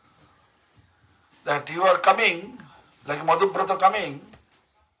 like Madhubrata coming,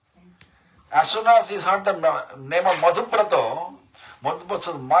 as soon as he's heard the name of Madhubrata,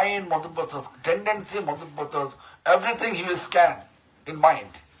 Madhubrata's mind, Madhubrata's tendency, Madhubrata's everything he will scan in mind.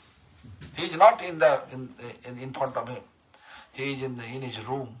 He is not in front of him. He is in his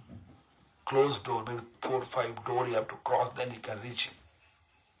room, closed door, maybe 4 or 5 doors you have to cross, then you can reach him.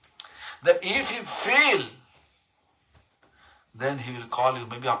 Then if you feel, then he will call you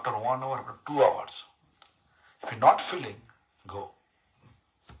maybe after 1 hour, after 2 hours. If you're not feeling, go.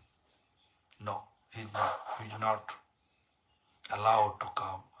 No, he is not allowed to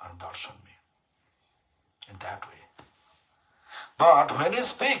come and darshan me in that way. But when you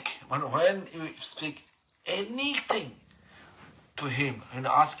speak anything to him and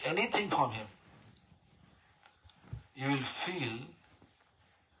ask anything from him, you will feel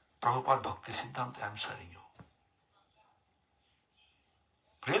Prabhupada Bhakti Siddhanta answering you.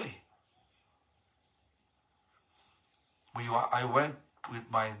 Really. I went with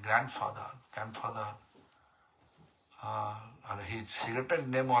my grandfather, and his secretary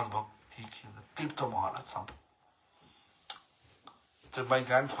name was Bhakti Tirtha Maharaj. So my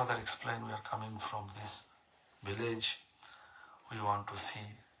grandfather explained, we are coming from this village, we want to see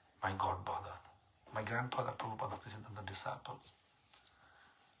my godfather. My grandfather, Prabhupada Bhakti Siddhanta disciples.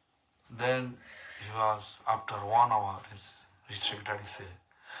 Then he was, after 1 hour, his secretary said,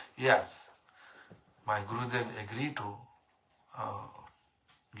 yes, my Gurudev agreed to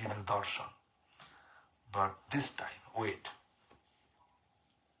give you darshan, but this time, wait.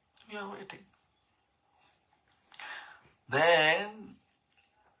 We are waiting. Then,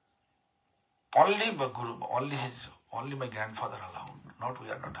 only my Guru, only my grandfather allowed, we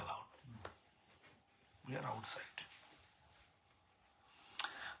are not allowed. We are outside.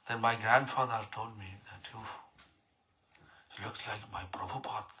 Then my grandfather told me that it looks like my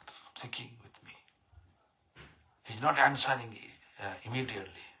Prabhupada speaking with me. He's not answering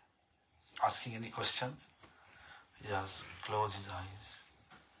immediately, asking any questions. He just closed his eyes.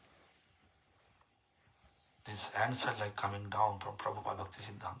 This answer like coming down from Prabhupada Bhakti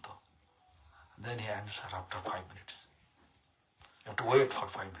Siddhanta. Then he answered after 5 minutes. You have to wait for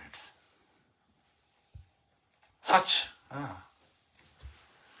 5 minutes. Such.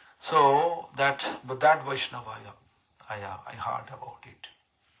 So that Vaishnava, I heard about it.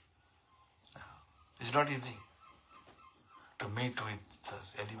 It's not easy to meet with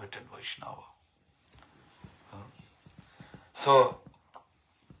such elevated Vaishnava. So,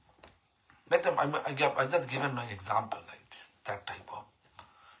 I just given an example like that type of.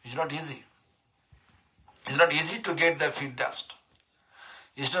 It's not easy. It's not easy to get the feet dust.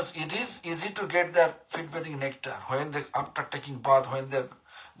 It is easy to get the feet bathing nectar when they, after taking bath, when they're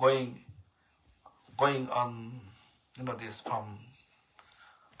going on, this from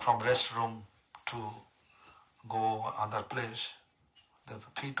restroom to go other place. There's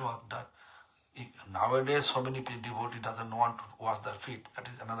a feet wash done. Nowadays, so many devotees doesn't want to wash their feet. That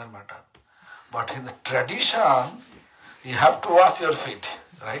is another matter. But in the tradition, you have to wash your feet,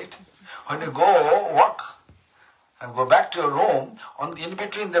 right? When you go walk and go back to your room, in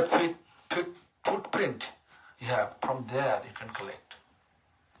between the footprint you have, from there you can collect.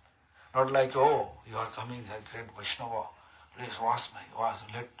 Not like, oh, you are coming, the great Vaishnava, please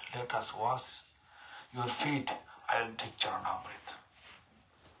let us wash your feet, I will take Charanamrita.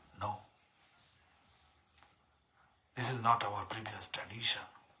 No. This is not our previous tradition.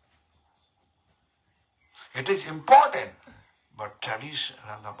 It is important, but tradition,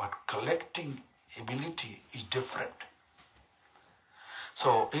 but collecting ability is different.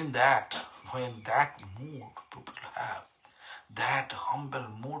 So in that, when that mood people have, that humble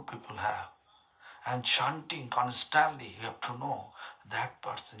mood people have, and chanting constantly, you have to know that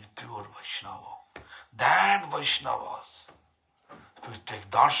person is pure Vaishnava. That Vaishnavas, if you take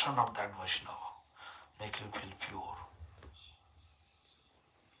darshan of that Vaishnava, make you feel pure.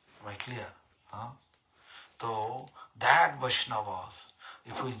 Am I clear? So that Vaishnavas,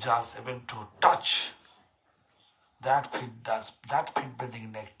 if we just able to touch that feet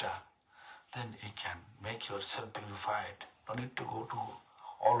bathing nectar, then you can make yourself purified. No need to go to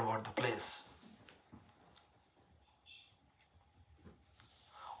all over the place.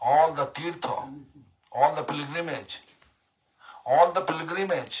 all the tirtha, all the pilgrimage,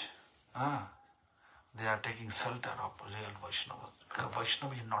 they are taking shelter of real Vaishnavas. Because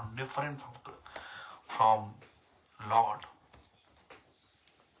Vaishnava is not different from Lord.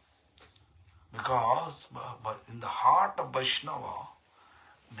 Because in the heart of Vaishnava,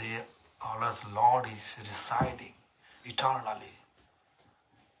 always Lord is residing eternally.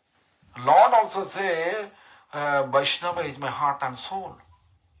 Lord also say, Vaishnava is my heart and soul.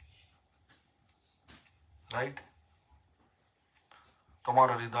 Right?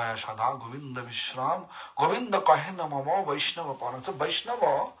 Tomara hridaya sada Govinda Vishram, Govinda kahena mama Vaishnava paran. So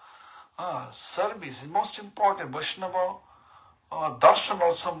Vaishnava service is most important. Vaishnava darshan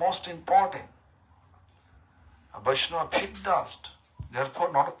also most important. Vaishnava pig dust. Therefore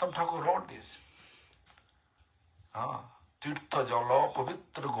Narottam Thakur wrote this. Tirtha jala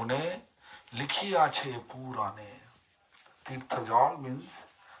pavitra gune likhi ache purane. Tirtha jal means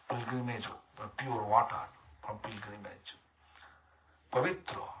pilgrimage, pure water from pilgrimage.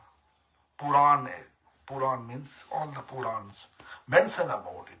 Pavitra, Purane. Puran means all the Purans mention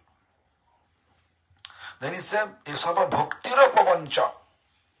about it. Then he said, Esava Bhaktira Pavancha.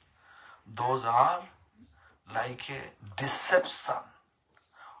 Those are like a deception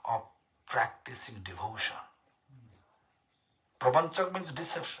of practicing devotion. Prapanchak means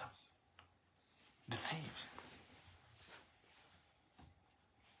deception, deceive.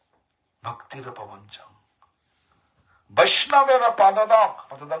 Bhaktira Pavancham. Vaishnava Padadak.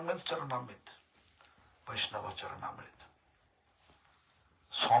 Padadak means Charanamrit. Vaishnava Charanamrit.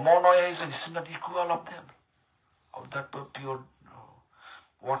 Samanaya is not equal of them, of that pure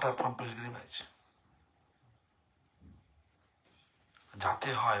water from pilgrimage.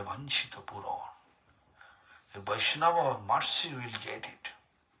 Jate hai vanchita puran. A Vaishnava mercy will get it.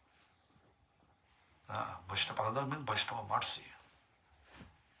 Vaishnava Padadak means Vaishnava mercy.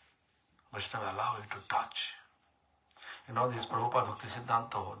 Vaishnava allow you to touch. You know, this Prabhupada Bhakti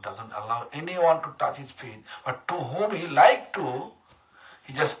Siddhanta doesn't allow anyone to touch his feet, but to whom he like to,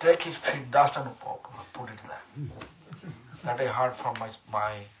 he just take his feet dust and put it there. That I heard from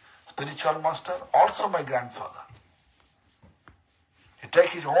my spiritual master, also my grandfather. He take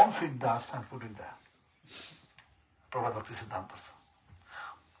his own feet dust and put it there. Prabhupada Bhakti Siddhanta.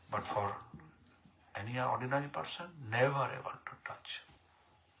 But for any ordinary person, never ever to touch.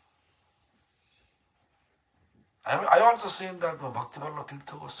 I also seen that Bhaktivinoda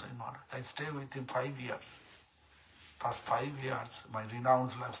Tirtha Goswami Maharaj. I stayed with him 5 years. First 5 years, my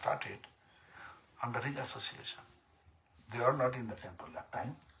renounced life started under his association. They are not in the temple that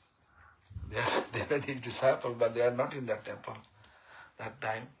time. They are his disciples, but they are not in that temple that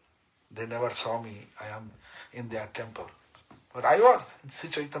time. They never saw me. I am in their temple. But I was in Sri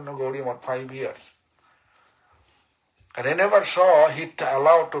Chaitanya Gaudiya for 5 years. And I never saw he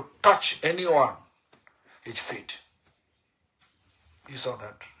allowed to touch anyone. His feet. You saw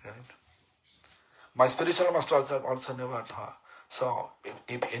that, right? My spiritual master also never saw.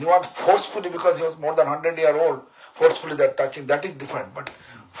 If anyone forcefully, because he was more than 100 years old, forcefully that touching, that is different. But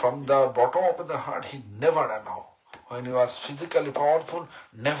from the bottom of the heart, he never allowed. When he was physically powerful,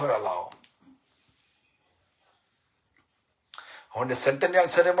 never allowed. On the centennial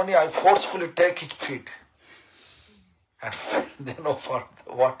ceremony, I forcefully take his feet and then offer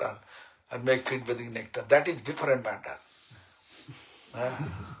the water and make feet bathing nectar. That is different matter.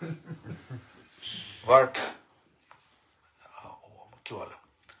 But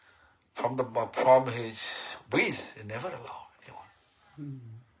from his wish, he never allowed anyone.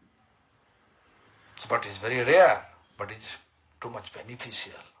 But it's very rare, but it's too much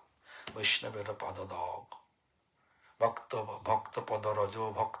beneficial. Vaishnavera Padadag. Bhakta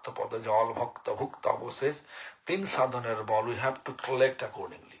Padarajo, Bhakta Padajal, Bhakta Bhukta says, 3 sadhanar ball, we have to collect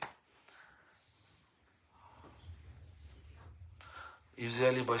accordingly.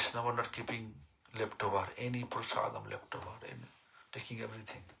 Usually Vaishnava not keeping leftover, any prasadam leftover, taking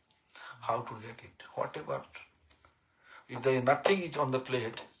everything. How to get it? Whatever. If there is nothing is on the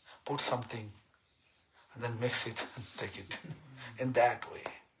plate, put something and then mix it and take it. In that way.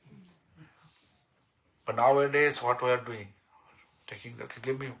 But nowadays what we are doing, taking that,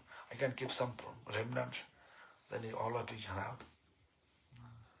 give me, I can keep some remnants, then all of you can have.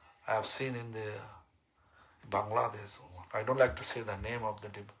 I have seen in the Bangladesh, I don't like to say the name of the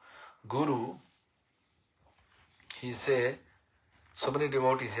guru. He say, so many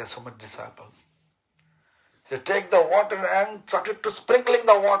devotees, he has so many disciples. He said, take the water and started to sprinkling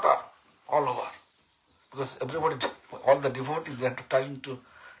the water all over. Because everybody, all the devotees, they are trying to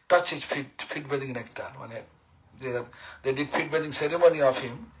touch his feet bathing nectar. When they did feet bathing ceremony of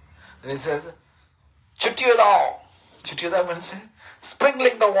him, then he says, Chittiye dao, Chitida means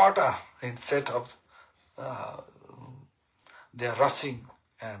sprinkling the water instead of they are rushing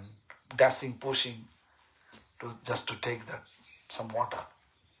and dashing, pushing just to take that some water.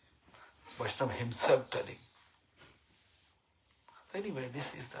 Vaishnava himself telling. Anyway,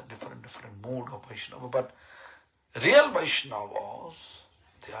 this is the different mood of Vaishnava. But real Vaishnavas,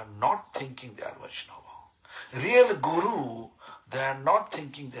 they are not thinking they are Vaishnava. Real Guru, they are not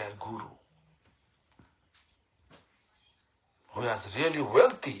thinking they are Guru. Who is really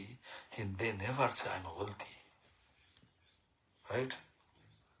wealthy, they never say, I am wealthy. Right?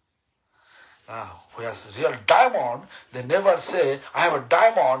 Who has real diamond, they never say, I have a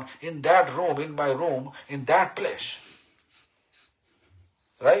diamond in that room, in my room, in that place.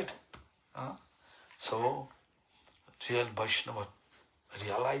 Right? So, real Vaishnava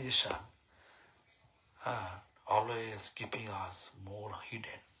realization always keeping us more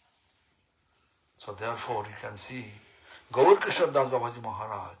hidden. So therefore you can see Gaur Krishna Das Babaji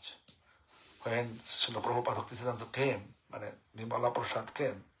Maharaj, when Srila Prabhupada Bhaktisiddhanta came, Nirmala Prasad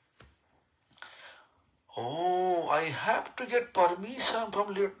came, oh, I have to get permission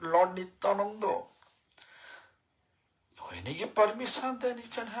from Lord Nityananda. When you give permission, then you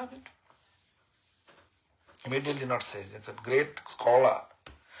can have it. Immediately not say, it's a great scholar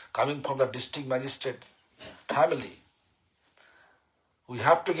coming from the district magistrate family. We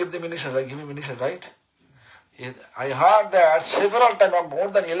have to give them initiation, give him initiation, right? I heard that several times, more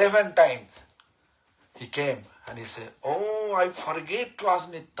than 11 times, he came and he said, oh, I forget to ask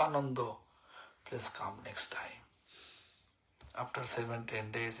Nityananda. Please come next time. After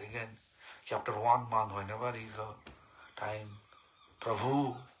 7-10 days again, after 1 month, whenever he got time,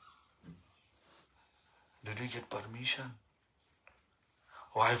 Prabhu, did you get permission?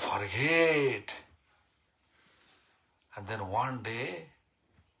 Oh, I forget. And then one day,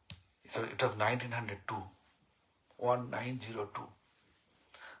 so it was 1902, 1902.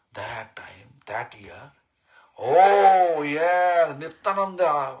 That time, that year, oh yes,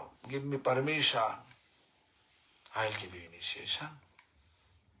 Nityananda, give me permission. I'll give you initiation.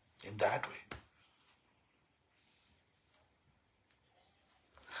 In that way.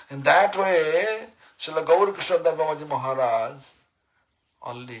 In that way, Srila Gaur Krishna Das Babaji Maharaj,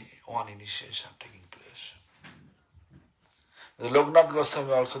 only one initiation taking place. The Loknath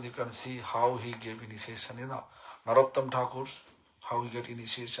Goswami also, you can see how he gave initiation, Narottam Thakur's, how he get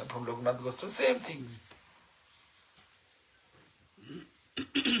initiation from Loknath Goswami, same things.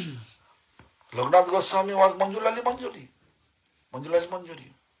 Loknath Goswami was Manjulali Manjuri.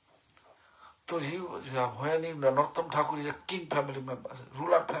 So he was, when Narottam Thakur is a king family member,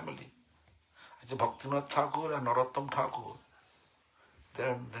 ruler family. It's Bhaktivinoda Thakur and Narottam Thakur. They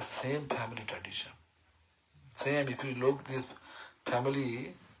are the same family tradition. Same, if you look this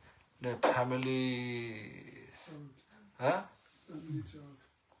family,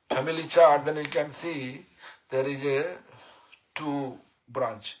 family chart, then you can see there is a 2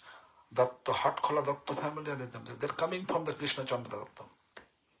 branch. Datta, Hatkhala Datta family, and they're coming from the Krishna Chandra Datta.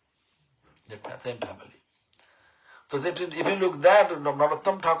 Same family. So if you look that,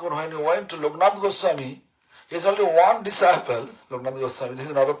 Narottam Thakur, when he went to Loknath Goswami, he is only one disciple, Loknath Goswami, this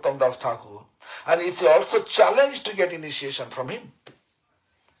is Narottam Das Thakur. And it's also challenged to get initiation from him.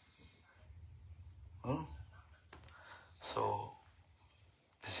 So,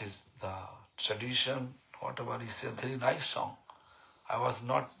 this is the tradition, whatever he said, very nice song. I was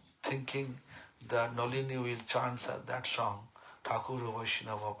not thinking that Nalini will chant that song, Thakur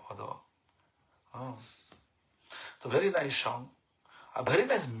Vaishnava Pada. So very nice song, a very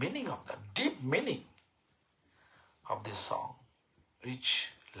nice meaning of that, deep meaning of this song, each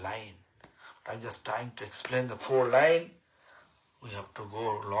line. I'm just trying to explain the 4 lines. We have to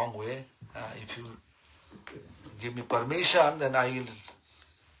go a long way. If you give me permission, then I'll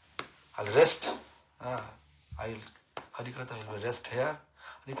rest. Harikatha will rest here.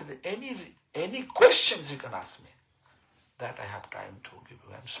 And if there are any questions you can ask me, that I have time to give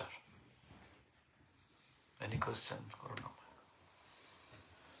you answer. Any question, Corona?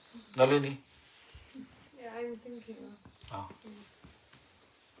 Nalini? Yeah, I'm thinking of.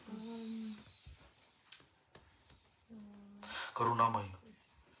 Karunamai.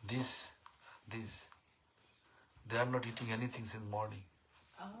 This. They are not eating anything since morning.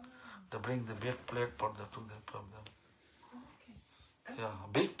 They bring the big plate from them. Okay. Yeah,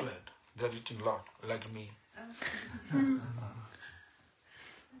 big plate. They are eating a lot, like me. Okay.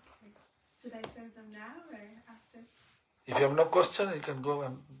 Should I serve them now or after? If you have no question, you can go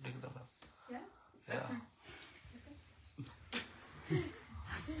and dig them up. Yeah? Yeah.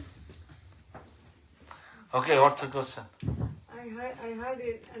 Okay, what's the question? I heard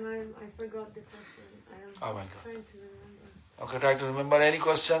it and I forgot the question. Oh my God. Trying to remember. Okay, try to remember. Any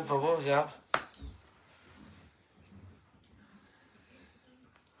question, Prabhu? Yeah.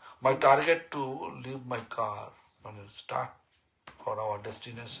 My target to leave my car when we start for our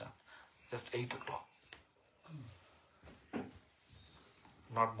destination, just 8 o'clock.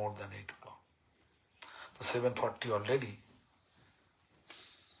 Not more than 8 o'clock. So 7:40 already.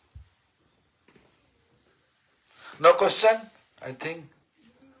 No question? I think.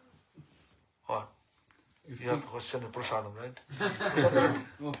 What? You have a question with Prasadam, right?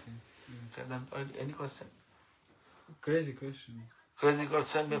 Okay. Okay, then any question? Crazy question. Crazy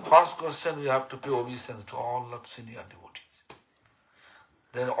question. The first question, we have to pay obeisance to all of senior devotees.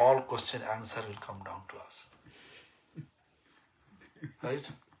 Then all question answer will come down to us.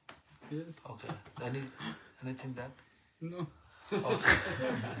 Right? Yes. Okay. Anything that? No. Okay.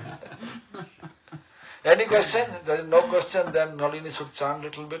 Any question? There is no question, then Nalini should chant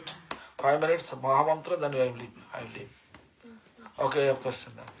little bit. 5 minutes, Mahamantra, then I will leave. Okay, I have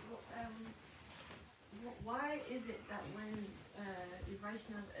question now. Why is it that when the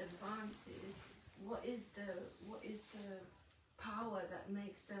Vaishnava advances, what is the power that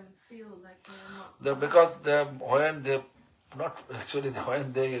makes them feel like they're not? Because when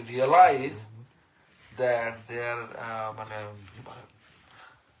they realize that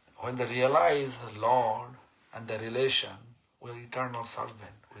when they realize the Lord and the relation, we are eternal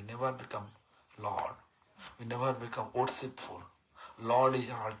servant. We never become Lord. We never become worshipful. Lord is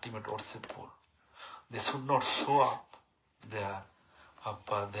our ultimate worshipful. They should not show up their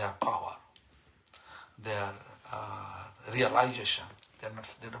power, their realization. They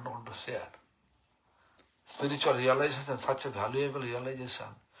don't want to share. Spiritual realization is such a valuable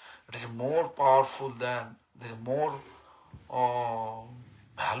realization. It is more powerful than, it is more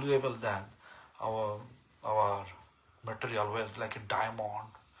valuable than our material wealth, like a diamond,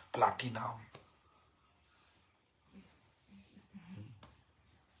 platinum.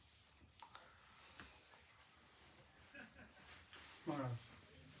 Maharaj,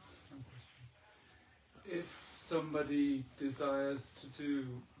 one question. If somebody desires to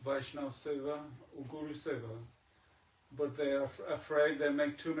do Vaishnava Seva or Guru Seva, but they are afraid they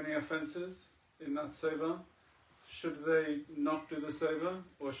make too many offences in that Seva, should they not do the Seva,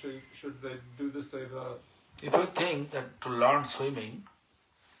 or should they do the Seva? If you think that to learn swimming,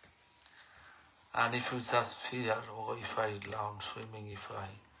 and if you just fear, oh, if I learn swimming, if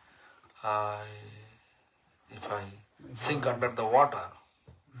I sink under the water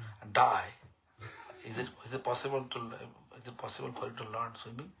and die, is it possible for you to learn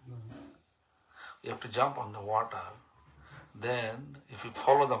swimming? No. You have to jump on the water. Then, if you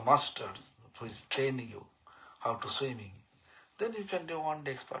follow the masters who is training you how to swimming, then you can do one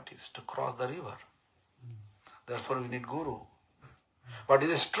day expertise to cross the river. Therefore, we need guru. But it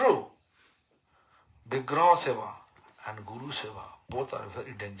is true. Vigraha Seva and Guru Seva both are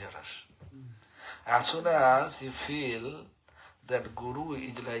very dangerous. As soon as you feel that Guru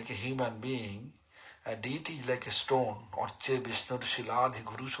is like a human being, a deity is like a stone, Arche Vishnu Shiladhi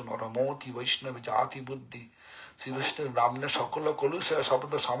Guru Sunaramoti Vaishnava Jati Buddhi, Sri Vishnu Ramna Sakula Kolusha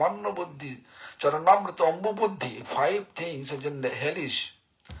Sabda Samanna Buddhi, Charanamrita Ambu Buddhi, 5 things is in the hellish.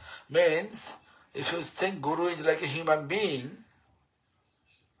 Means, if you think Guru is like a human being,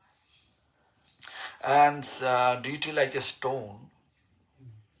 and deity like a stone,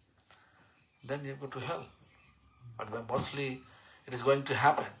 then you go to hell. But mostly it is going to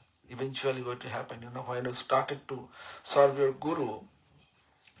happen. Eventually going to happen. When you started to serve your Guru,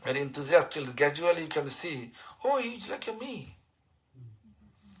 very enthusiastically, gradually you can see, oh, he is like a me.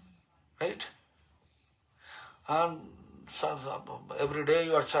 Right? And every day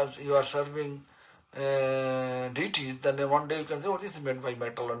you are serving deities, then one day you can say, oh, this is made by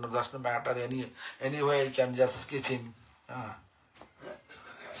metal, and doesn't matter, anyway you can just skip him.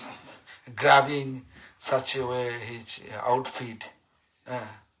 Grabbing such a way his outfit,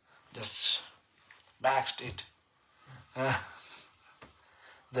 just maxed it.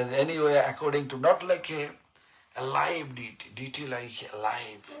 Then anyway, according to, not like a alive deity like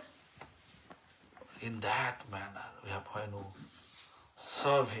alive. In that manner, we have to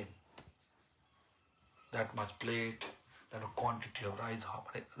serve him. That much plate, that quantity of rice,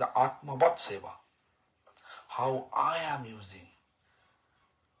 the Atmavat Seva. How I am using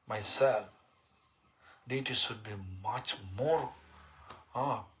myself, deity should be much more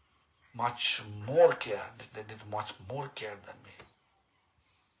care. They did much more care than me.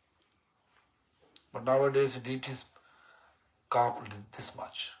 But nowadays, deities coupled this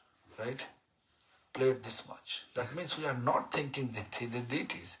much, right? Plate this much. That means we are not thinking the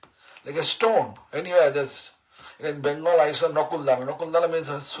deities. Like a stone. Anyway, in Bengal I saw Nakuldana. Nakuldana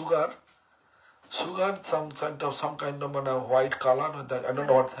means sugar. Sugar, some kind of white color, or that, I don't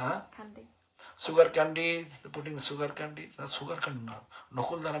know what, huh? Candy. Sugar candy, putting sugar candy. No, sugar candy, no.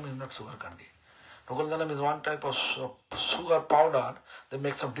 Nokuldanam is not sugar candy. Nokuldanam is one type of sugar powder. They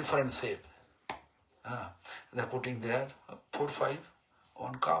make some different shape. They're putting there 4, 5,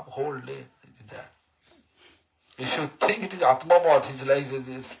 1 cup, whole day there. If you think it is Atma Moth,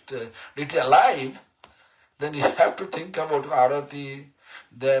 it's alive, then you have to think about Arati,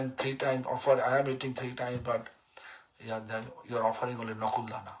 then 3 times offer. I am eating 3 times, but yeah, then you are offering only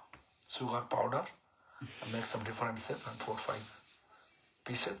Nakuldana, sugar powder, and make some different shape and 4, 5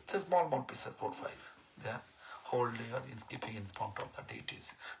 pieces, just small pieces, 4, 5. Yeah, whole day you are keeping in front of the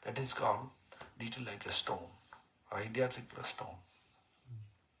deities. That is called deity like a stone, or ideatic stone.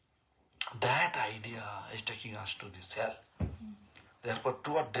 That idea is taking us to this hell. Therefore,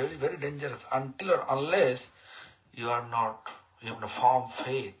 two are very, very dangerous until or unless you have a firm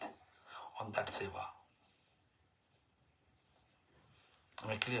faith on that seva. Am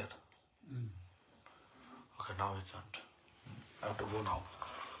I clear? Okay, now we can't. I have to go now.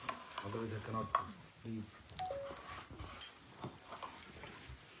 Otherwise I cannot leave.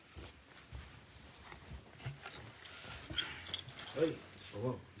 Hey,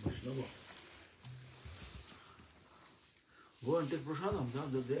 Baba, Vaishnava. Go and take prasadam,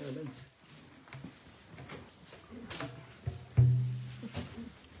 just there and then.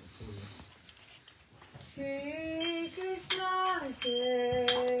 Shri Krishna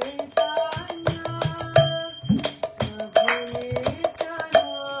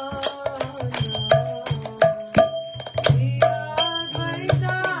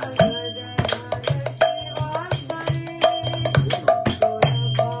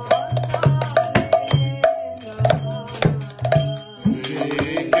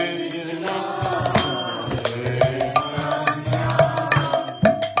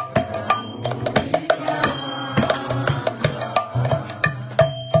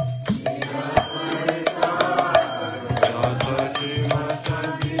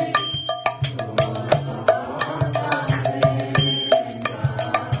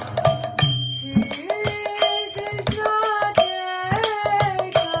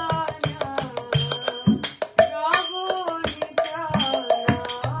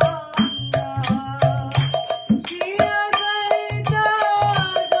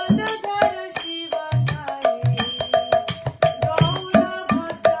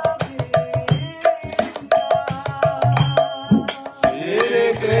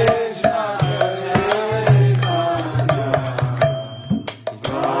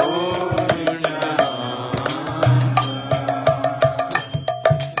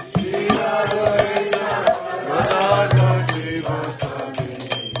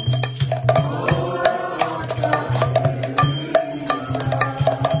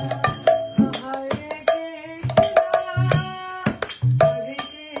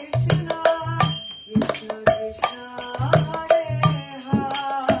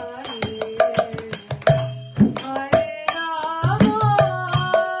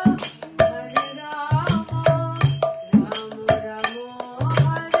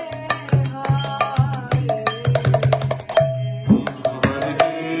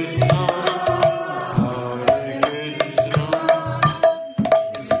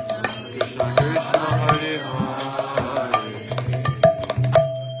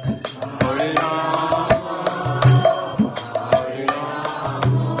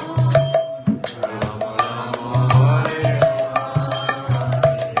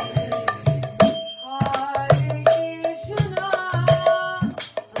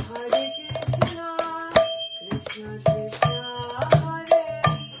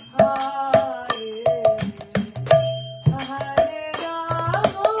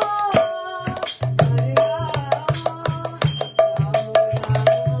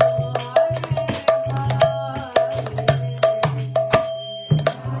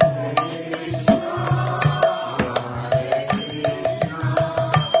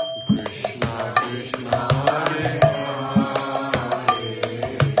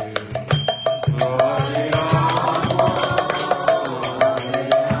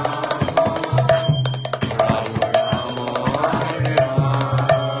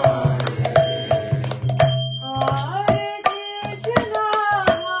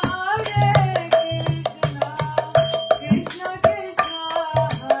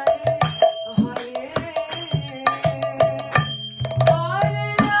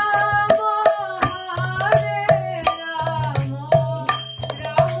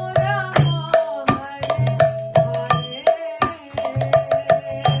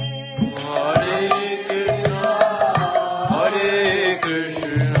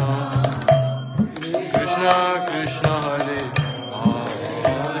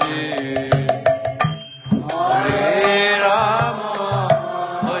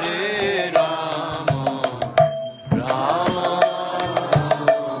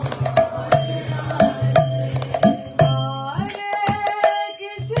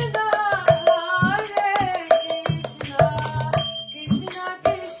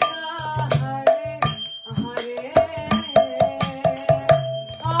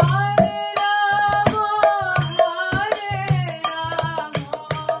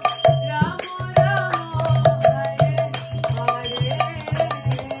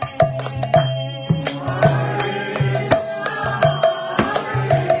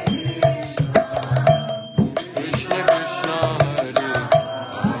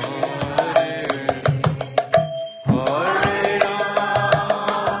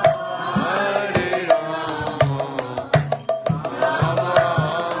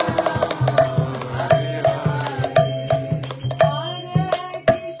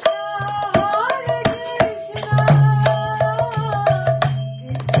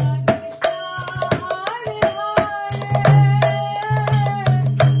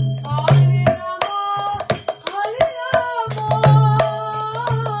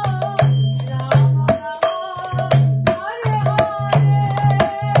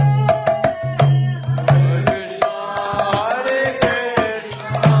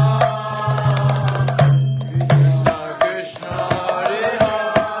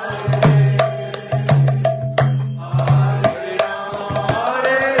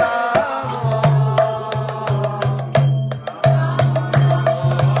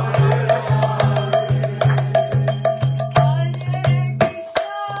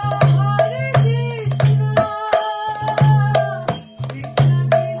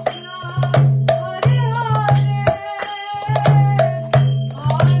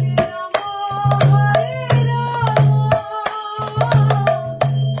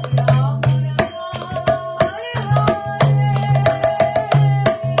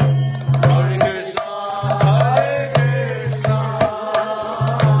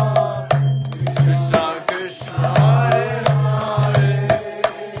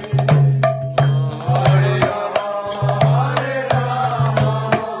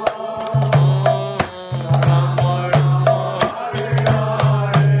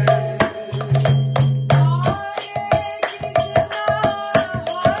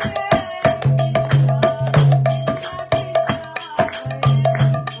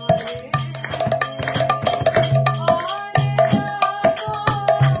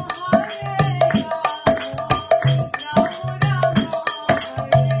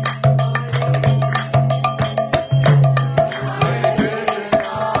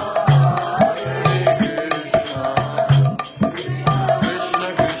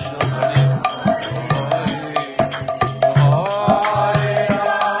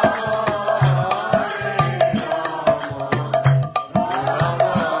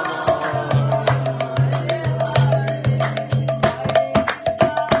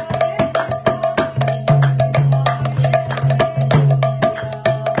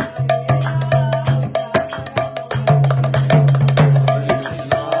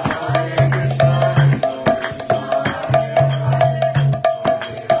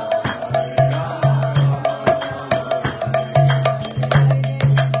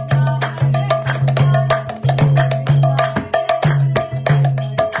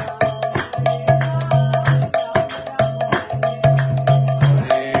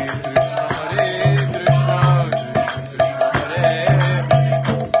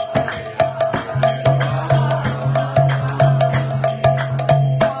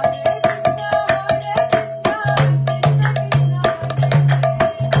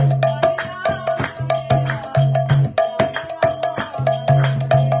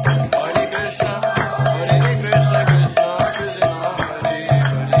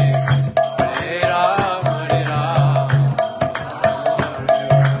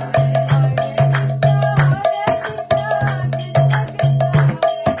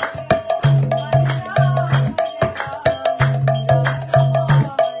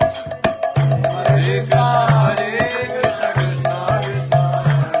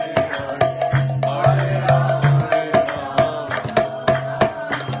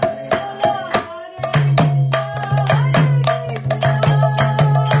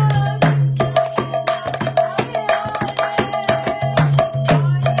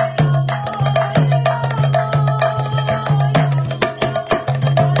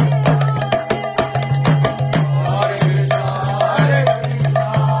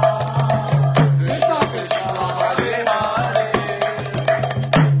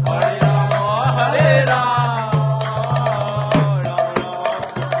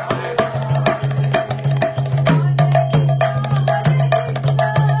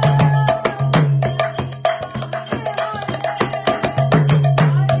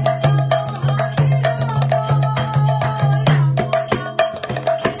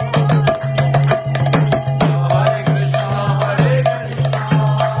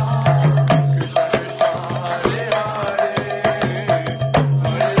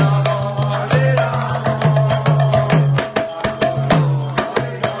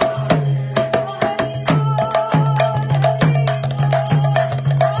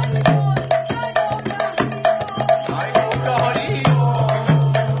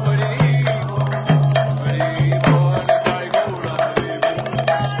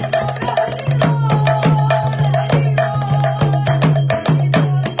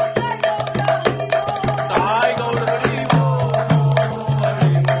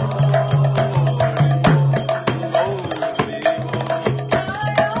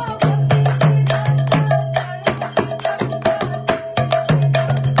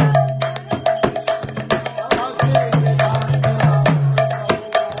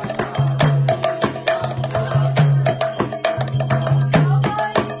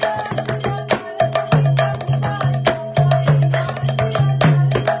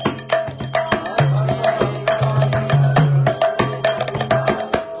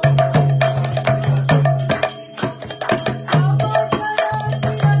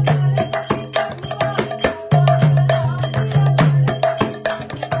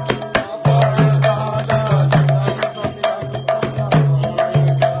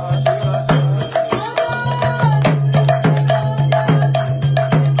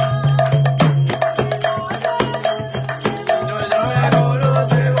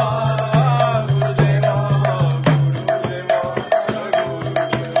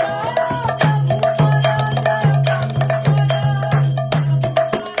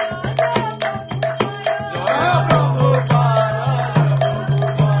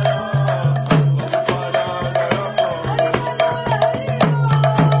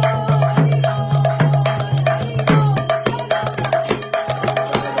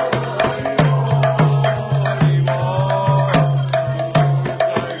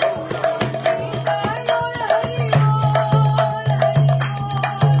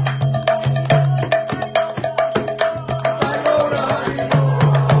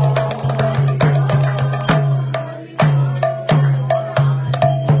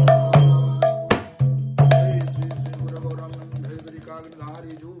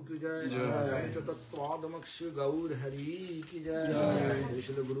समक्ष गौर हरि की जय।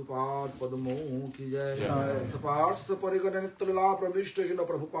 श्री गुरुपाद पद्मों की जय। सपार्थ परिकर नित्यला प्रविष्ट शिल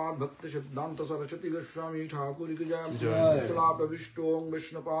प्रभुपाद भक्त सिद्धांत सरस्वती गोस्वामी ठाकुर की जय। नित्यला प्रविष्टो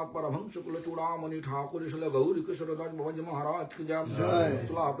विष्णुपाद परमहंस कुल चूड़ामणि ठाकुर शिल गौरी किशोरदास बाबाजी महाराज की जय।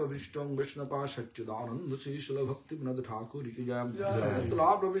 नित्यला प्रविष्टो विष्णुपाद सच्चिदानंद श्री शिल भक्ति विनोद ठाकुर की जय।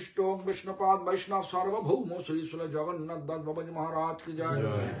 नित्यला प्रविष्टो विष्णुपाद वैष्णव सार्वभौम श्री शिल जगन्नाथ दास बाबाजी महाराज की जय।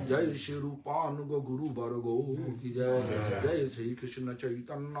 जय श्री रूपानुग गुरु वर्गो की जय। जय श्री कृष्ण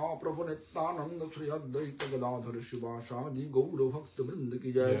चैतन्य प्रभु नित्यानंद श्री अद्वैत गदाधर शिवासादि गौर भक्त वृंद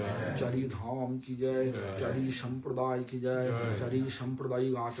की जय। चरी धाम की जय। चरी संप्रदाय की जय। चरी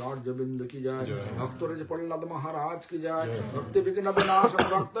संप्रदाय आचार्य वृंद की जय। भक्तरज प्रहलाद महाराज की जय। भक्ति विघ्न विनाशन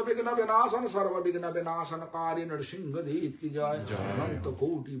भक्त विघ्न विनाशन सर्व विघ्न विनाशन कार्य नरसिंह देव की जय। अनंत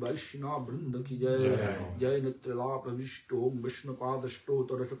कोटि वैष्णव वृंद की जय। जय नित्यला प्रविष्टो विष्णुपाद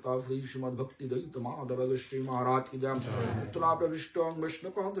स्तोत्र श्री श्रीमद भक्ति दैत माधव श्री महाराज की जय। नित्यला प्रविष्टो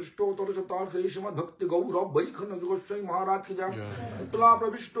विष्णुपाद स्तोत्र श्री श्रीमद भक्ति गौरव वैखन गोस्वामी महाराज की जय। नित्यला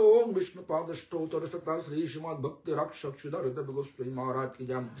प्रविष्टो विष्णुपाद स्तोत्र श्री श्रीमद भक्ति रक्षक श्रीधर गोस्वामी महाराज की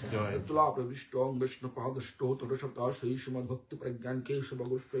जय। नित्यला प्रविष्टो विष्णुपाद स्तोत्र श्री श्रीमद भक्ति प्रज्ञान केशव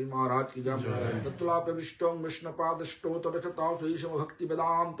गोस्वामी महाराज की जय। नित्यला प्रविष्टो विष्णुपाद स्तोत्र श्री श्रीमद भक्ति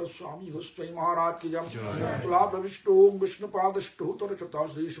वेदांत स्वामी गोस्वामी महाराज की जय। नित्यला प्रविष्टो विष्णुपाद स्तोत्र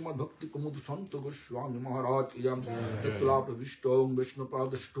श्री श्रीमद भक्ति कुमुद संत गोस्वामी महाराज की जय। नित्यला प्रविष्टो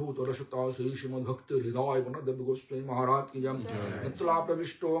विष्णुपाद स्तोत्र श्री श्रीमद भक्ति हृदय वनदेव गोस्वामी महाराज की जय। नित्यला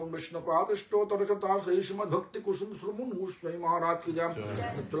प्रविष्टो विष्णुपाद स्तोत्र श्री श्रीमद भक्ति कुसुम श्रमुन गोस्वामी महाराज की जय।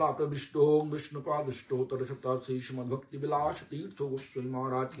 नित्यला प्रविष्टो विष्णुपाद स्तोत्र श्री श्रीमद भक्ति विलास तीर्थ गोस्वामी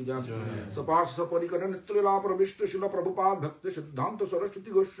महाराज की जय। सपार्थ सपरिकर नित्यला प्रविष्ट शिल प्रभुपाद भक्त सिद्धांत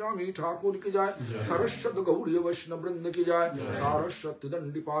सरस्वती गोस्वामी ठाकुर की जय। सरस्वत गौरी वैष्णव वृंद की जय। सारस्वती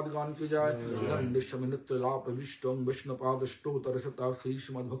दंडीपाद गान की जय। दंडिशम नित्यला प्रविष्टो विष्णुपाद स्तोत्र श्री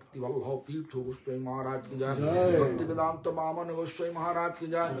श्रीमद भक्ति वल्लभ तीर्थ गोस्वामी महाराज की जय। भक्ति वेदांत मामन गोस्वामी महाराज की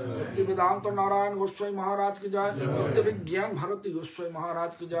जय। भक्ति वेदांत नारायण गोस्वामी महाराज की जय। भक्ति विज्ञान भारती गोस्वामी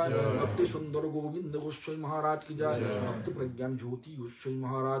महाराज की जय। भक्ति सुंदर गोविंद गोस्वामी महाराज की जय। भक्ति प्रज्ञान ज्योति गोस्वामी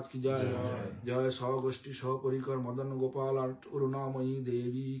महाराज की जय। जय सौगोष्ठी सपरिकर मदन गोपाल अरुणामयी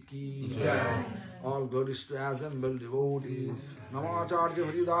देवी की जय। All glories to assembled devotees. नमाचार्य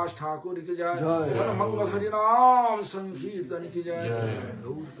Haridas Thakur की जय। मंगल हरिनाम संकीर्तन की जय।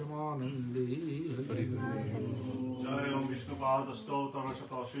 गौर प्रेमानंदे हरि जय ओम विष्णुपाद स्तोत्र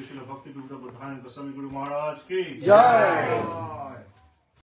श्री श्री भक्ति विद्या बोधायन गोस्वामी गुरु महाराज की जय।